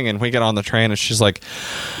thing?" And we get on the train, and she's like,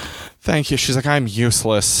 "Thank you." She's like, "I'm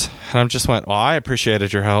useless," and I just went, "Well, I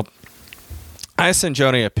appreciated your help." I sent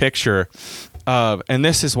Joni a picture of, and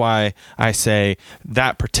this is why I say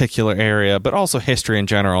that particular area, but also history in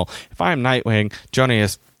general. If I'm Nightwing, Joni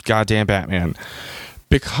is goddamn Batman.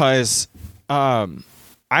 Because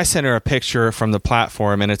I sent her a picture from the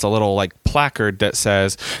platform, and it's a little like placard that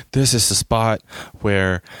says, "This is the spot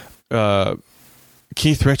where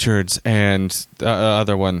Keith Richards and the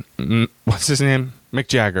other one, what's his name? Mick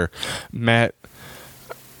Jagger, met."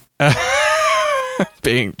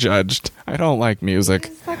 Being judged. I don't like music. I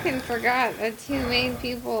just fucking forgot the two main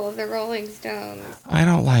people of the Rolling Stones. I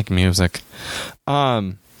don't like music.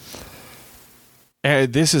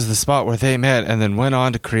 This is the spot where they met and then went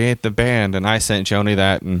on to create the band, and I sent Joni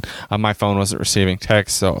that, and my phone wasn't receiving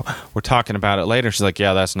text, so we're talking about it later. She's like,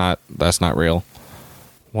 "Yeah, that's not real."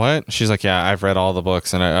 What? She's like, "Yeah, I've read all the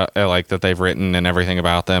books, and I like that they've written and everything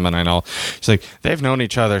about them, and I know." She's like, "They've known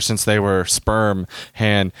each other since they were sperm,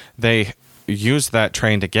 and they used that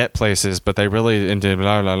train to get places, but they really did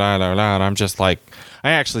blah, blah, blah, blah, blah." And I'm just like,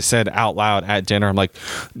 I actually said out loud at dinner, I'm like,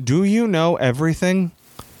 "Do you know everything?"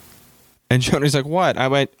 And Joni's like, "What?" I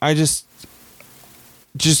went, I just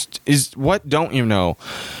is, what don't you know?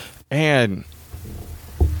 And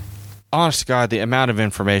honest to God, the amount of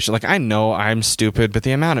information, like, I know I'm stupid, but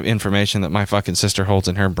the amount of information that my fucking sister holds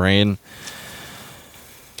in her brain,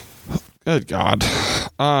 good God.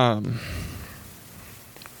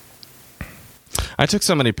 I took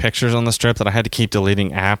so many pictures on the strip that I had to keep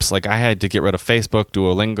deleting apps. Like, I had to get rid of Facebook,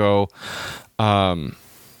 Duolingo. I'm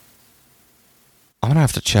going to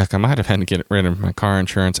have to check. I might have had to get rid of my car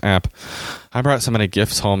insurance app. I brought so many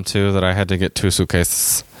gifts home, too, that I had to get 2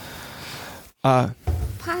 suitcases. Pause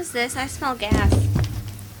this. I smell gas.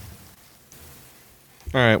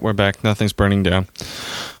 All right, we're back. Nothing's burning down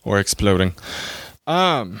or exploding.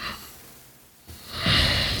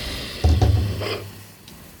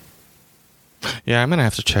 Yeah, I'm going to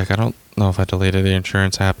have to check. I don't know if I deleted the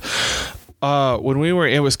insurance app. When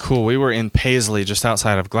it was cool. We were in Paisley, just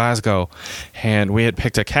outside of Glasgow, and we had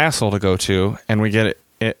picked a castle to go to, and we get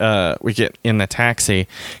in the taxi,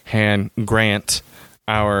 and Grant,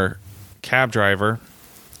 our cab driver,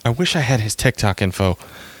 I wish I had his TikTok info.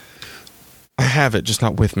 I have it, just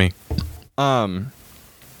not with me. I'll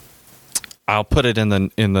put it in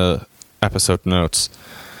the episode notes.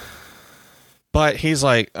 But he's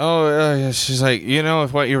like, she's like,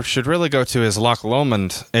 what you should really go to is Loch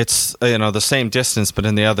Lomond. It's, the same distance, but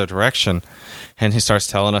in the other direction. And he starts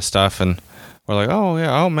telling us stuff, and we're like, oh,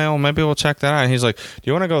 yeah, maybe we'll check that out. And he's like, do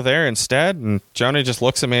you want to go there instead? And Joni just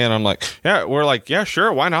looks at me, and I'm like, yeah, we're like, yeah,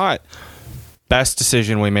 sure, why not? Best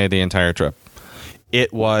decision we made the entire trip.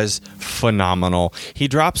 It was phenomenal. He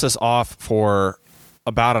drops us off for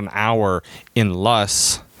about an hour in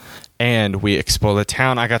Luss, and we explore the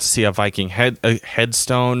town. I got to see a Viking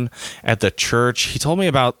headstone at the church. He told me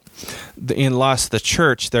about in Luss, the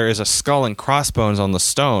church, there is a skull and crossbones on the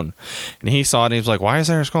stone. And he saw it, and he was like, why is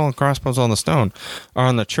there a skull and crossbones on the stone or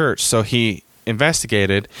on the church? So he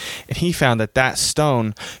investigated, and he found that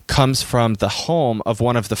stone comes from the home of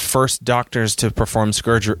one of the first doctors to perform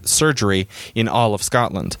surgery in all of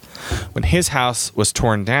Scotland. When his house was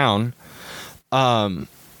torn down,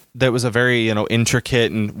 that was a very,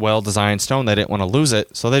 intricate and well-designed stone. They didn't want to lose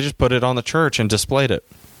it, so they just put it on the church and displayed it.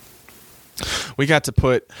 We got to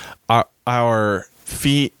put our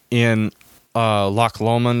feet in Loch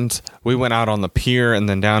Lomond. We went out on the pier and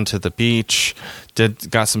then down to the beach.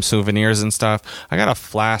 Got some souvenirs and stuff. I got a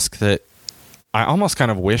flask that I almost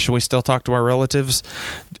kind of wish we still talked to our relatives,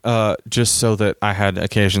 just so that I had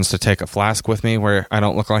occasions to take a flask with me where I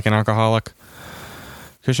don't look like an alcoholic.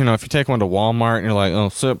 Because, if you take one to Walmart and you're like, oh,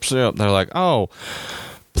 sip, they're like, oh,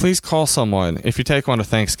 please call someone. If you take one to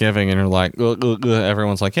Thanksgiving and you're like, ugh, ugh, ugh,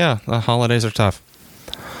 everyone's like, yeah, the holidays are tough.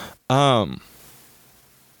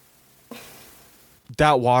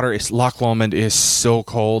 That water Loch Lomond is so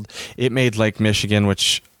cold. It made Lake Michigan,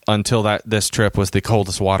 which until this trip was the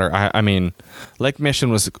coldest water. I mean, Lake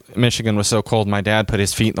Michigan was so cold, my dad put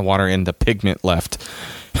his feet in the water and the pigment left.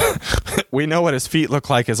 We know what his feet look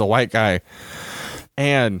like as a white guy.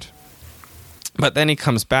 But then he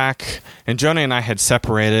comes back, and Joni and I had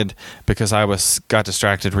separated because I got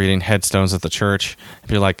distracted reading headstones at the church. And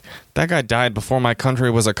be like, that guy died before my country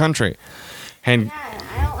was a country. And yeah,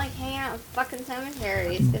 I don't like hanging out in fucking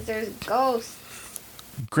cemeteries because there's ghosts.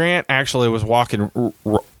 Grant actually was walking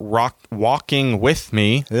with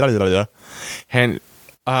me and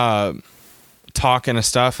talking and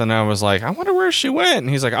stuff, and I was like, I wonder where she went. And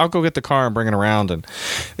he's like, I'll go get the car and bring it around. And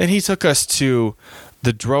then he took us to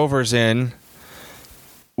the Drovers Inn,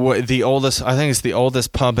 I think it's the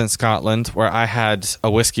oldest pub in Scotland, where I had a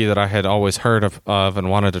whiskey that I had always heard of and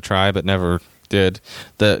wanted to try but never did,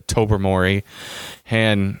 the Tobermory,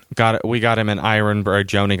 and we got him an Iron Brew.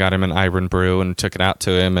 Joni got him an Iron Brew and took it out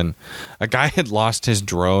to him. And a guy had lost his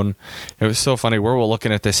drone. It was so funny. We're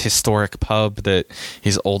looking at this historic pub that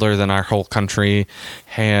he's older than our whole country,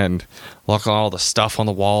 and look at all the stuff on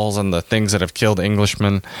the walls and the things that have killed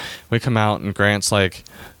Englishmen. We come out and Grant's like,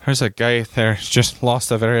 "There's a guy there who's just lost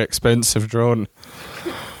a very expensive drone."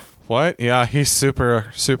 What? Yeah, he's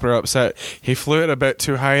super upset. He flew it a bit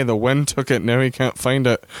too high and the wind took it. Now he can't find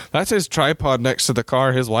it. That's his tripod next to the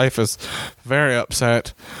car. His wife is very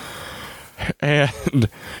upset. And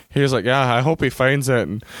he was like, "Yeah, I hope he finds it."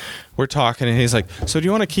 And we're talking and he's like, "So do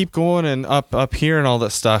you want to keep going and up here and all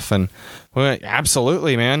that stuff?" And we went,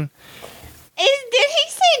 "Absolutely, man." Did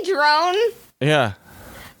he say drone? Yeah.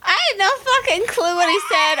 I had no fucking clue what he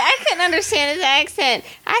said. I couldn't understand his accent.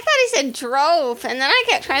 I thought he said drove, and then I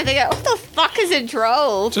kept trying to figure out what the fuck is a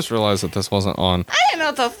drove. Just realized that this wasn't on. I didn't know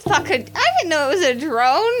what the fuck. I didn't know it was a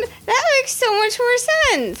drone. That makes so much more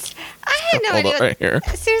sense. I had no idea. Right here.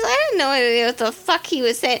 Seriously, I had no idea what the fuck he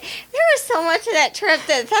was saying. There was so much of that trip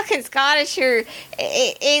that fucking Scottish or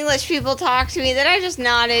English people talked to me that I just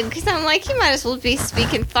nodded because I'm like, you might as well be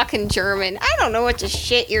speaking fucking German. I don't know what the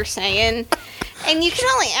shit you're saying. And you can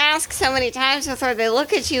only ask so many times before they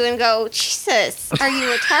look at you and go, "Jesus, are you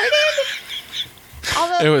retarded?"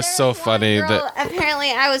 Although it was so funny that apparently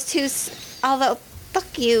I was too. Although,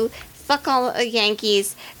 fuck you, fuck all the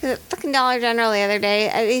Yankees. The fucking Dollar General the other day,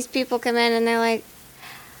 these people come in and they're like,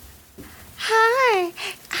 "Hi,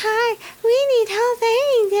 we need help."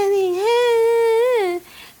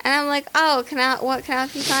 And I'm like, "Oh, what can I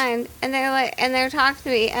help you find?" And they're like, and they're talking to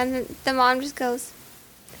me, and the mom just goes,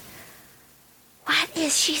 "What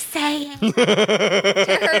is she saying?" to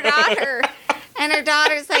her daughter. And her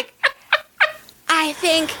daughter's like, "I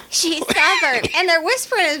think she's Southern." And they're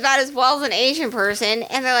whispering about as well as an Asian person.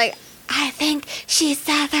 And they're like, "I think she's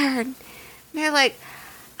Southern." And they're like,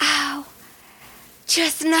 "Oh,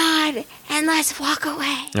 just nod and let's walk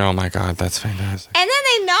away." Oh my God, that's fantastic. And then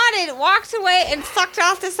they nodded, walked away, and fucked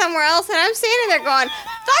off to somewhere else. And I'm standing there going,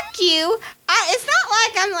 "Fuck you." It's not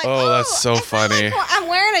like I'm like, oh, that's so funny. Like I'm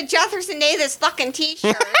wearing a Jefferson Davis fucking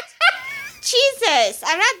t-shirt. Jesus,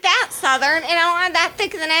 I'm not that Southern, and I don't have that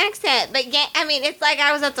thick of an accent. But yeah, I mean, it's like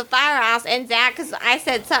I was at the firehouse, and Zach, because I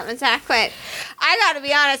said something, Zach went, "I got to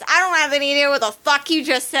be honest, I don't have any idea what the fuck you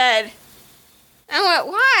just said." I went,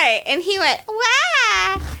 "Why?" And he went,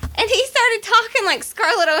 "Wah!" And he started talking like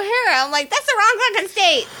Scarlett O'Hara. I'm like, "That's the wrong fucking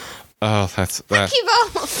state." Oh, that's that. Fuck you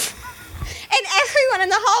both. And everyone in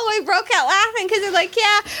the hallway broke out laughing because they're like,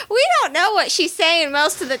 "Yeah, we don't know what she's saying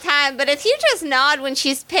most of the time, but if you just nod when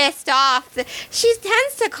she's pissed off, she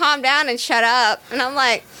tends to calm down and shut up." And I'm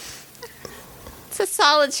like, it's a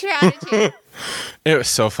solid strategy. It was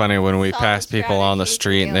so funny when we passed people on the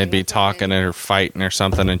street and they'd be talking or fighting or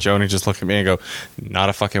something, and Joni just look at me and go, "Not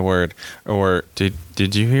a fucking word." Or did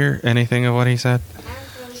you hear anything of what he said?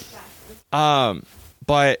 But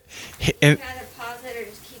Can I either pause it or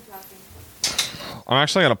just keep talking? I'm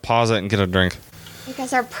actually gonna pause it and get a drink.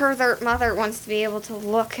 Because our pervert mother wants to be able to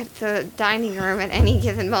look at the dining room at any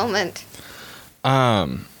given moment.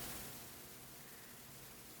 What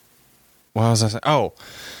was I saying? Oh.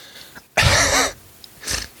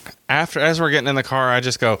 As we're getting in the car, I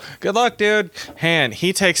just go, "Good luck, dude." And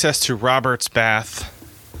he takes us to Robert's Bath,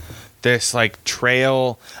 this like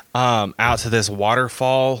trail out to this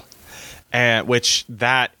waterfall, and which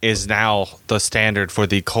that is now the standard for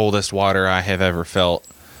the coldest water I have ever felt.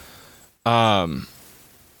 I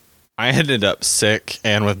ended up sick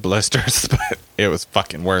and with blisters, but it was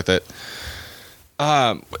fucking worth it.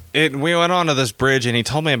 We went onto this bridge and he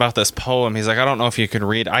told me about this poem. He's like, "I don't know if you can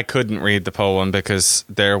read." I couldn't read the poem because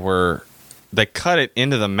they cut it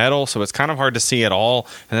into the metal, so it's kind of hard to see at all.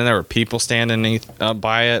 And then there were people standing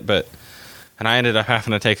by it, and I ended up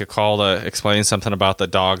having to take a call to explain something about the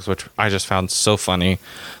dogs, which I just found so funny.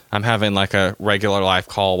 I'm having like a regular life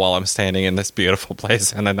call while I'm standing in this beautiful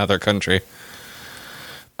place in another country.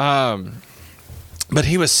 But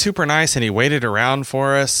he was super nice and he waited around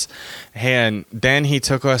for us. And then he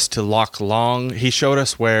took us to Loch Long. He showed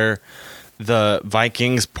us where the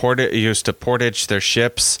Vikings used to portage their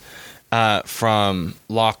ships from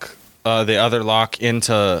the other loch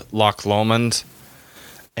into Loch Lomond.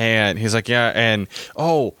 And he's like, "Yeah." And,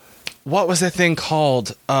 what was the thing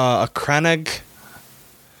called? A Crennig?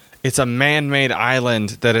 It's a man-made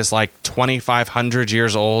island that is like 2,500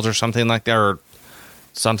 years old or something like that, or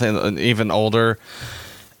something even older,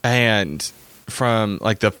 and from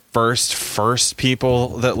like the first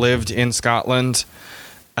people that lived in Scotland,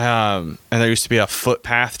 and there used to be a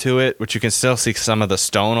footpath to it, which you can still see some of the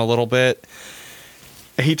stone a little bit.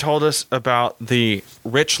 he told us about the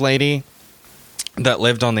rich lady that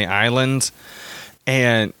lived on the island,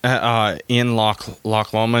 and in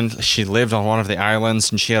Loch Lomond. She lived on one of the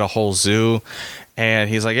islands, and she had a whole zoo. And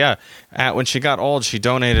he's like, yeah, when she got old, she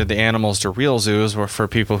donated the animals to real zoos for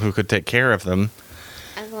people who could take care of them.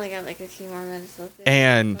 I've only got like a few more minutes left.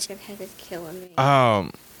 And my head is killing me.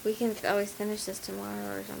 We can always finish this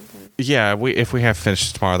tomorrow or something. Yeah, if we have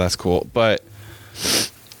finished tomorrow, that's cool. But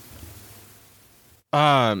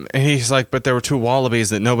and he's like, but there were 2 wallabies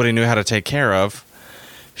that nobody knew how to take care of.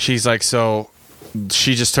 She's like, so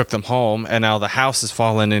she just took them home, and now the house has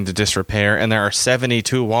fallen into disrepair, and there are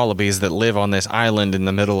 72 wallabies that live on this island in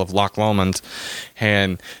the middle of Loch Lomond,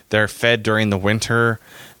 and they're fed during the winter,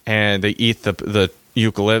 and they eat the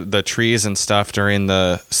eucalypt, trees and stuff during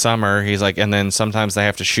the summer. He's like, and then sometimes they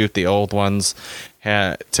have to shoot the old ones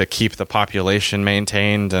to keep the population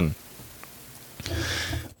maintained. And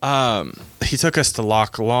he took us to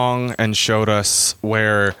Loch Long and showed us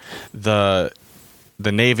where the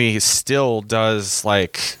Navy still does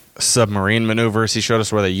like submarine maneuvers. He showed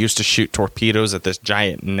us where they used to shoot torpedoes at this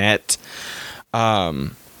giant net.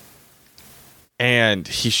 And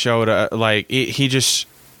he showed he just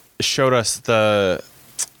showed us the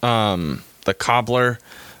Cobbler,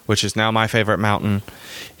 which is now my favorite mountain.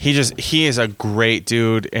 He is a great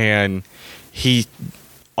dude, and he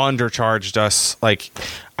undercharged us. Like,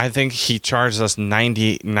 I think he charged us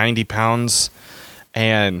 90 pounds.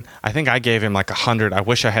 And I think I gave him like 100. I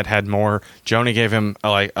wish I had more. Joni gave him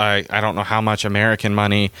like I don't know how much American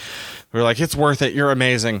money. We were like, it's worth it. You're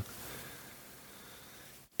amazing.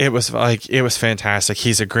 It was fantastic.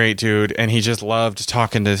 He's a great dude, and he just loved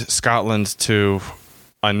talking to Scotland to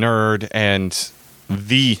a nerd and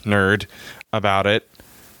the nerd about it.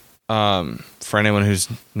 For anyone who's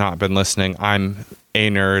not been listening, I'm a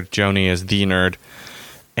nerd. Joni is the nerd,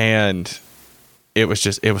 and it was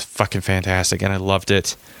fucking fantastic, and I loved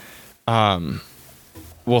it.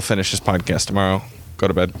 We'll finish this podcast tomorrow. Go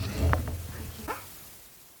to bed.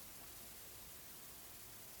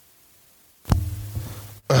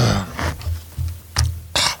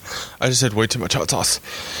 I just had way too much hot sauce.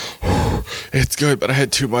 It's good, but I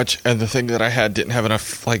had too much, and the thing that I had didn't have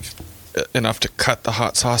enough to cut the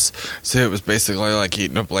hot sauce, so it was basically like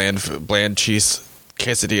eating a bland cheese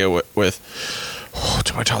quesadilla with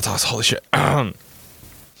too much hot sauce. Holy shit. Oh,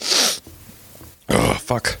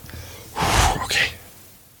 fuck. Okay.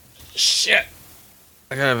 Shit.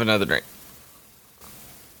 I gotta have another drink.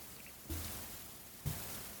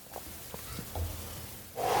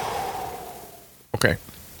 Okay.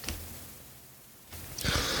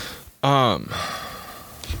 I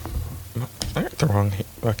got the wrong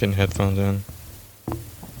fucking headphones in.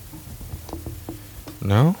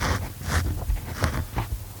 No?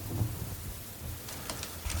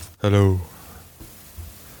 Hello.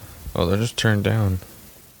 Oh, they're just turned down.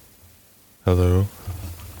 Hello.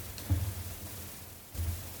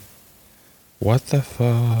 What the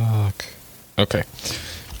fuck? Okay.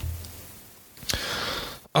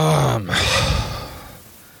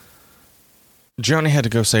 Joni had to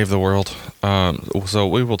go save the world. So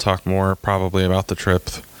we will talk more probably about the trip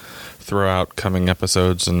throughout coming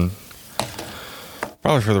episodes and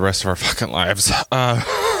probably for the rest of our fucking lives.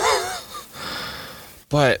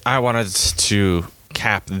 But I wanted to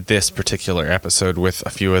cap this particular episode with a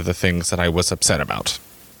few of the things that I was upset about.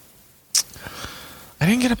 I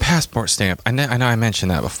didn't get a passport stamp. I know I mentioned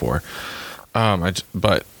that before. But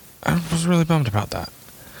I was really bummed about that.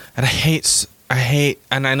 And I hate,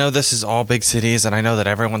 and I know this is all big cities, and I know that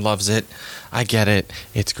everyone loves it. I get it.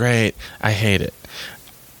 It's great. I hate it.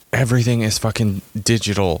 Everything is fucking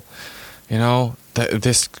digital. You know,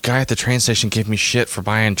 this guy at the train station gave me shit for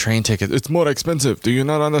buying train tickets. It's more expensive. Do you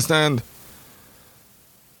not understand?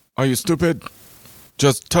 Are you stupid?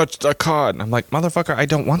 Just touch the card. And I'm like, motherfucker, I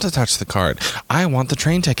don't want to touch the card. I want the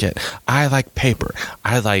train ticket. I like paper.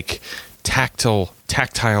 I like tactile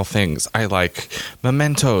things. I like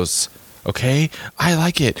mementos. Okay? I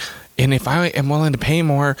like it. And if I am willing to pay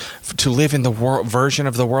more to live in the version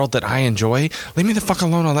of the world that I enjoy, leave me the fuck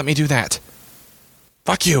alone and let me do that.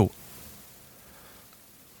 Fuck you.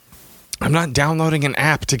 I'm not downloading an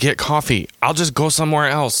app to get coffee. I'll just go somewhere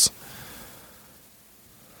else.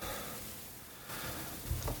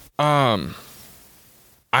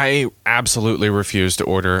 I absolutely refuse to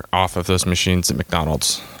order off of those machines at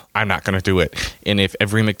McDonald's. I'm not going to do it. And if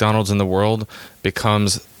every McDonald's in the world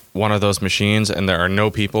becomes one of those machines and there are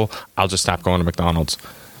no people, I'll just stop going to McDonald's.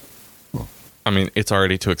 I mean, it's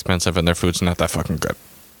already too expensive and their food's not that fucking good.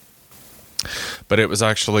 But it was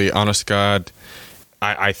actually, honest to God,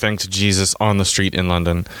 I thanked Jesus on the street in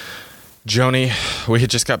London. Joni, we had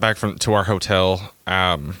just got back to our hotel,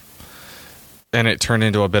 and it turned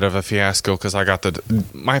into a bit of a fiasco because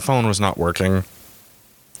my phone was not working.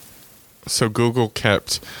 So Google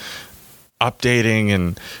kept updating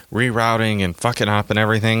and rerouting and fucking up and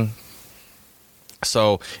everything.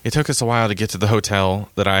 So it took us a while to get to the hotel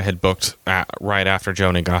that I had booked right after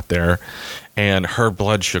Joni got there, and her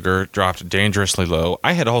blood sugar dropped dangerously low.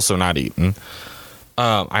 I had also not eaten.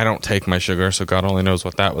 I don't take my sugar, so God only knows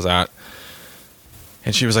what that was at.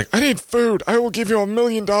 And she was like, I need food. I will give you $1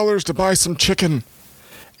 million to buy some chicken.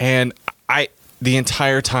 And the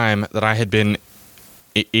entire time that I had been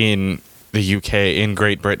in the UK, in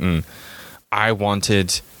Great Britain, I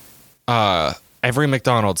wanted, every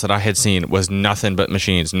McDonald's that I had seen was nothing but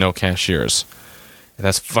machines, no cashiers. And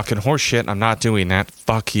that's fucking horseshit. I'm not doing that.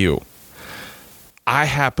 Fuck you. I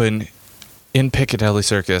happen in Piccadilly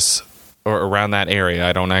Circus, or around that area,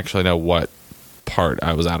 I don't actually know what part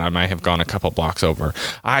I was at. I might have gone a couple blocks over.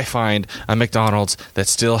 I find a McDonald's that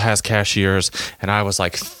still has cashiers, and I was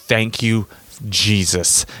like, thank you,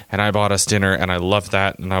 Jesus. And I bought us dinner, and I loved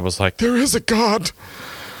that, and I was like, there is a God.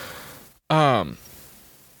 I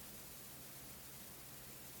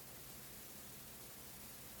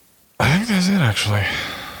think that's it, actually.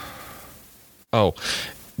 Oh,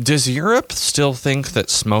 does Europe still think that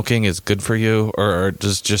smoking is good for you, or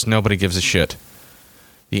does just nobody gives a shit?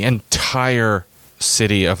 The entire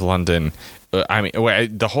city of London,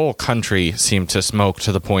 the whole country seemed to smoke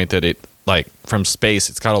to the point that it, like, from space,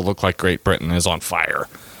 it's got to look like Great Britain is on fire.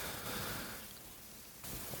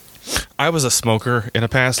 I was a smoker in a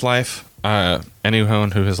past life.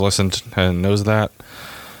 Anyone who has listened knows that.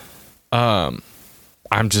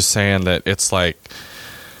 I'm just saying that it's like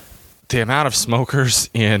the amount of smokers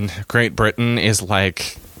in Great Britain is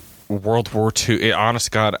like World War II. Honest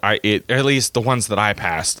to God, at least the ones that I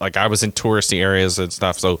passed. Like, I was in touristy areas and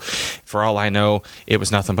stuff, so for all I know, it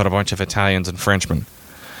was nothing but a bunch of Italians and Frenchmen.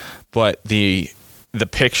 But the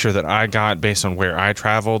picture that I got based on where I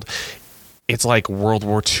traveled, it's like World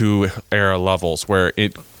War II era levels, where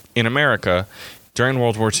in America during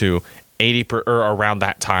World War II, or around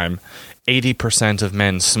that time, 80% of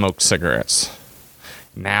men smoked cigarettes.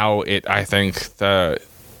 Now I think it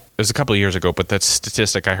was a couple of years ago, but that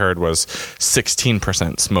statistic I heard was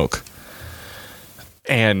 16% smoke.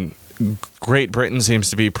 And Great Britain seems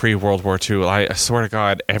to be pre-World War II. I swear to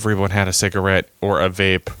God, everyone had a cigarette or a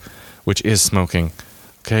vape, which is smoking.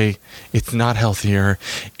 Okay? It's not healthier.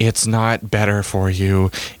 It's not better for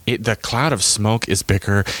you. The cloud of smoke is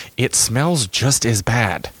bigger. It smells just as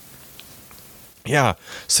bad. Yeah,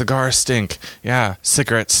 cigars stink. Yeah,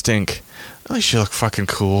 cigarettes stink. At least you look fucking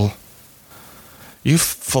cool. You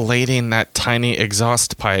filleting that tiny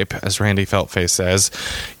exhaust pipe, as Randy Feltface says,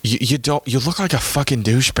 you look like a fucking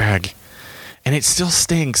douchebag. And it still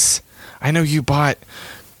stinks. I know you bought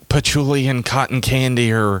patchouli and cotton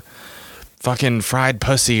candy or fucking fried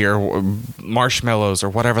pussy or marshmallows or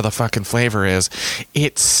whatever the fucking flavor is.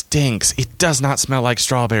 It stinks. It does not smell like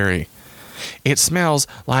strawberry. It smells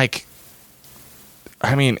like,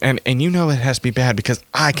 and you know it has to be bad because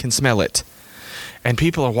I can smell it. And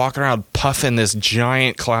people are walking around puffing this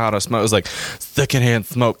giant cloud of smoke. It's like, secondhand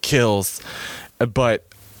smoke kills. But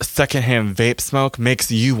secondhand vape smoke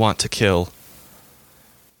makes you want to kill.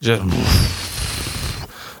 Just,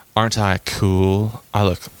 aren't I cool? I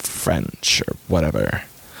look French or whatever.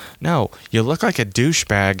 No, you look like a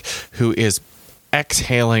douchebag who is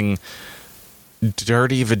exhaling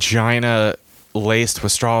dirty vagina laced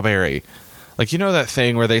with strawberry. Like, you know that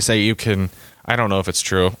thing where they say you can... I don't know if it's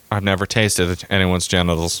true. I've never tasted anyone's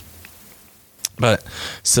genitals. But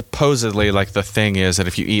supposedly, like, the thing is that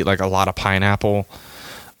if you eat, like, a lot of pineapple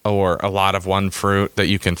or a lot of one fruit, that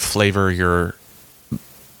you can flavor your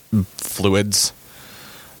fluids.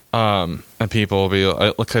 And people will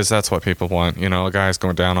be... Because that's what people want. You know, a guy's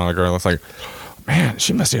going down on a girl. It's like, man,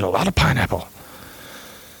 she must eat a lot of pineapple.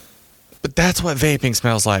 But that's what vaping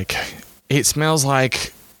smells like. It smells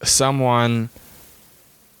like someone...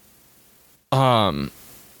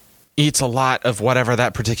 eats a lot of whatever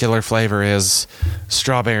that particular flavor is.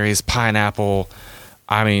 Strawberries, pineapple.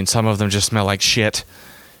 Some of them just smell like shit.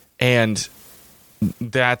 And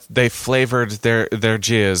that they flavored their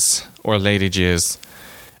jizz or lady jizz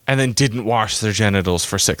and then didn't wash their genitals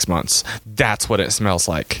for 6 months. That's what it smells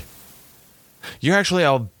like. You're actually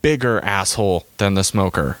a bigger asshole than the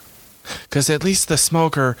smoker. Because at least the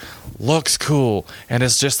smoker looks cool and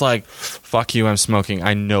it's just like, fuck you, I'm smoking.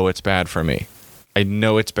 I know it's bad for me. I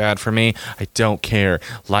don't care.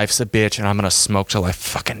 Life's a bitch and I'm going to smoke till I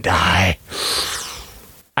fucking die.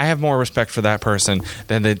 I have more respect for that person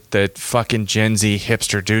than the fucking Gen Z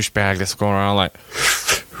hipster douchebag that's going around like...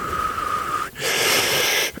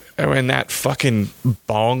 And that fucking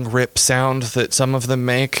bong rip sound that some of them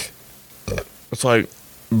make, it's like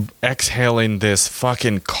exhaling this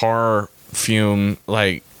fucking car fume,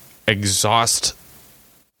 like exhaust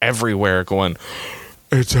everywhere, going,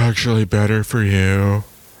 it's actually better for you.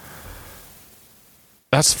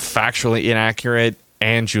 That's factually inaccurate,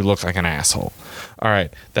 and you look like an asshole. All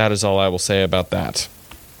right, that is all I will say about that.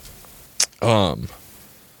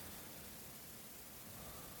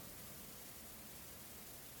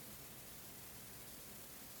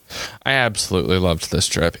 I absolutely loved this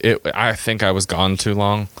trip. I think I was gone too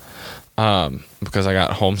long, because I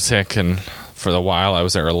got homesick, and for the while I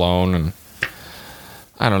was there alone, and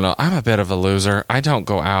I don't know. I'm a bit of a loser. I don't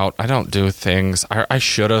go out. I don't do things. I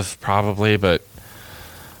should have probably, but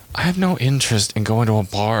I have no interest in going to a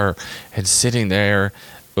bar and sitting there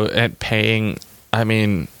and paying. I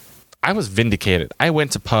mean, I was vindicated. I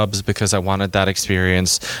went to pubs because I wanted that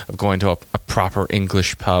experience of going to a proper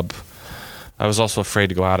English pub. I was also afraid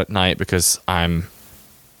to go out at night because I'm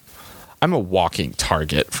a walking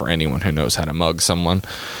target for anyone who knows how to mug someone.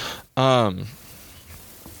 But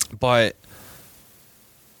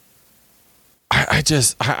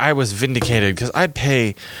I was vindicated because I'd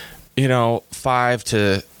pay, 5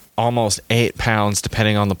 to almost £8,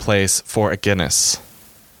 depending on the place, for a Guinness.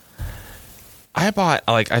 I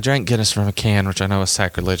drank Guinness from a can, which I know is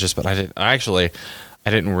sacrilegious, but I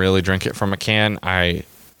didn't really drink it from a can. I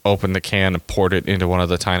opened the can and poured it into one of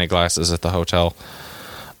the tiny glasses at the hotel.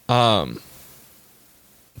 So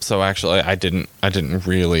actually I didn't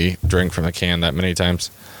really drink from a can that many times.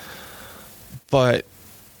 But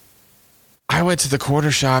I went to the quarter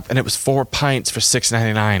shop and it was 4 pints for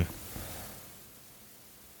 $6.99.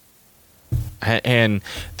 And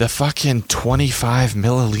the fucking 25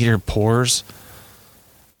 milliliter pours,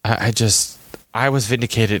 I was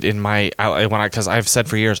vindicated in because I've said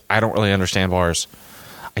for years, I don't really understand bars.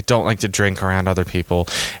 I don't like to drink around other people,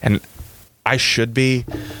 and I should be.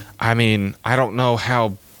 I mean, I don't know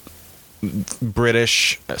how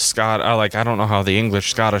British, I don't know how the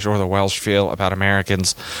English, Scottish, or the Welsh feel about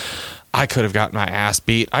Americans. I could have gotten my ass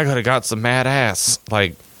beat. I could have got some mad ass.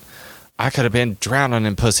 Like, I could have been drowning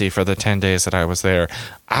in pussy for the 10 days that I was there.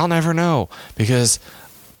 I'll never know, because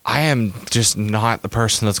I am just not the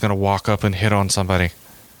person that's going to walk up and hit on somebody.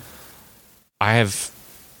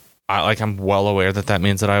 I'm well aware that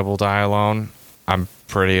means that I will die alone. I'm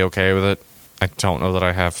pretty okay with it. I don't know that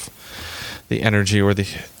I have the energy or the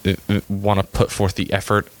want to put forth the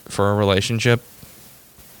effort for a relationship.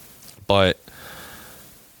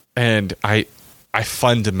 And I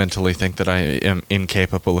fundamentally think that I am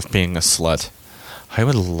incapable of being a slut. I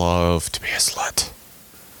would love to be a slut.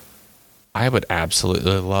 I would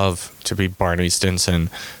absolutely love to be Barney Stinson,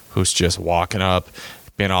 who's just walking up,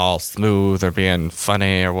 being all smooth or being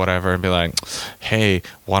funny or whatever, and be like, hey,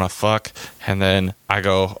 wanna fuck? And then I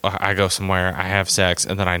go somewhere, I have sex,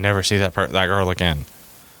 and then I never see that girl again.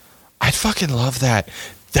 I'd fucking love that.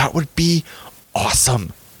 That would be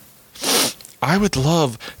awesome. I would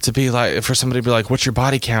love to be like, for somebody to be like, what's your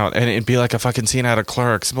body count? And it'd be like a fucking scene out of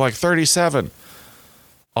Clerks. It'd be like 37,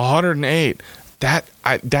 108.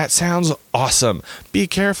 That sounds awesome. Be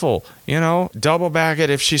careful, double back it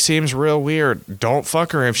if she seems real weird. Don't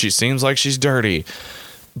fuck her if she seems like she's dirty.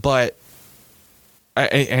 But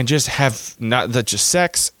and just have just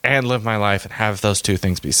sex and live my life and have those two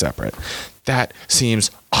things be separate. That seems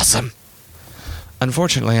awesome.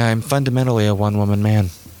 Unfortunately, I'm fundamentally a one-woman man.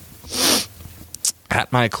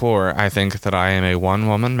 At my core, I think that I am a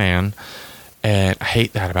one-woman man, and I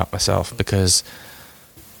hate that about myself because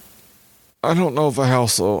I don't know if I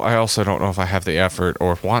also don't know if I have the effort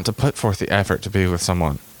or want to put forth the effort to be with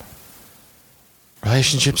someone.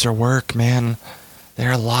 Relationships are work, man.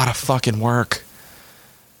 They're a lot of fucking work.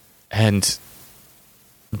 And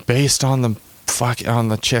based on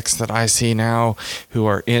the chicks that I see now who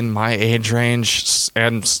are in my age range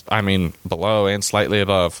and I mean below and slightly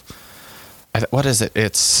above, what is it?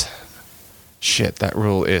 It's that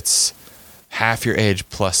rule. It's half your age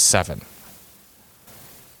plus 7.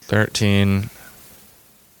 13,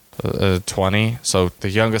 20. So the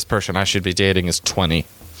youngest person I should be dating is 20.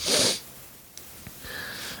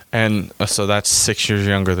 And so that's 6 years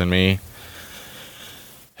younger than me.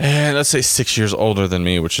 And let's say 6 years older than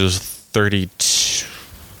me, which is 32.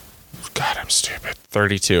 God, I'm stupid.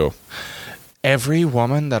 32. Every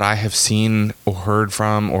woman that I have seen or heard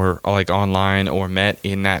from or like online or met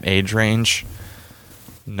in that age range,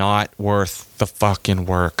 not worth the fucking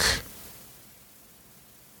work.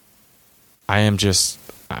 I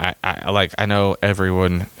know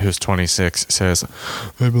everyone who's 26 says,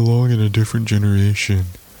 I belong in a different generation.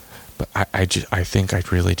 But I think I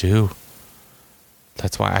really do.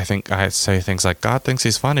 That's why I think I say things like, God thinks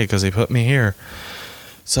he's funny because he put me here.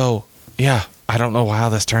 So, yeah, I don't know how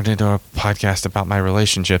this turned into a podcast about my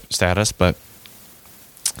relationship status, but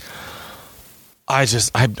I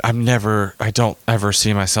don't ever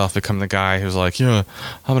see myself become the guy who's like, yeah,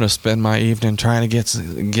 I'm going to spend my evening trying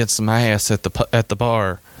to get some ass at the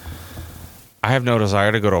bar. I have no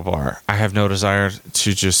desire to go to a bar. I have no desire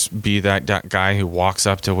to just be that guy who walks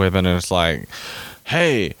up to women and is like,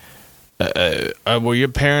 hey, were your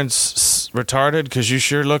parents retarded? Because you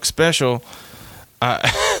sure look special.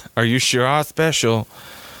 Are you sure I'm special?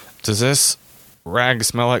 Does this rag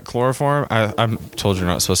smell like chloroform? I'm told you're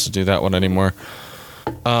not supposed to do that one anymore.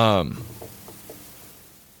 But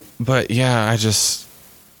yeah,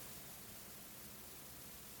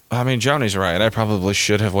 I mean, Joni's right. I probably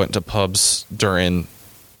should have went to pubs during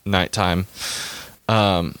nighttime.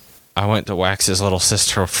 I went to wax his little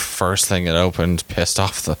sister first thing it opened, pissed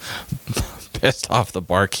off the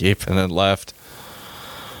barkeep, and then left.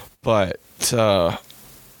 But all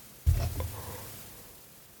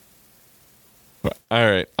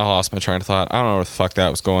right, I lost my train of thought. I don't know where the fuck that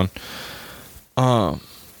was going. All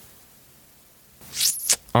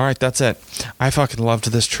right, that's it. I fucking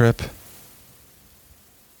loved this trip.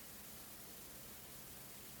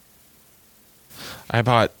 I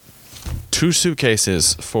bought 2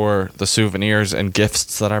 suitcases for the souvenirs and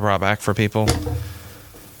gifts that I brought back for people.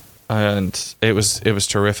 And it was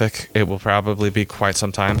terrific. It will probably be quite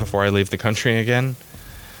some time before I leave the country again.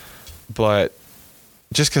 But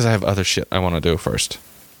just because I have other shit I want to do first.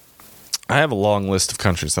 I have a long list of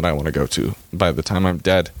countries that I want to go to by the time I'm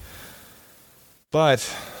dead.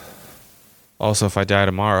 But also, if I die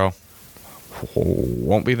tomorrow,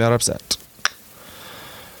 won't be that upset.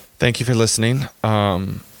 Thank you for listening.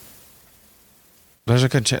 There's a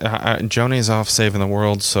good Joni's off saving the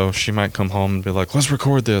world, so she might come home and be like, let's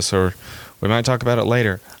record this, or we might talk about it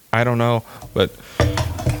later. I don't know, but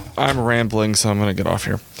I'm rambling, so I'm going to get off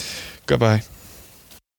here. Goodbye.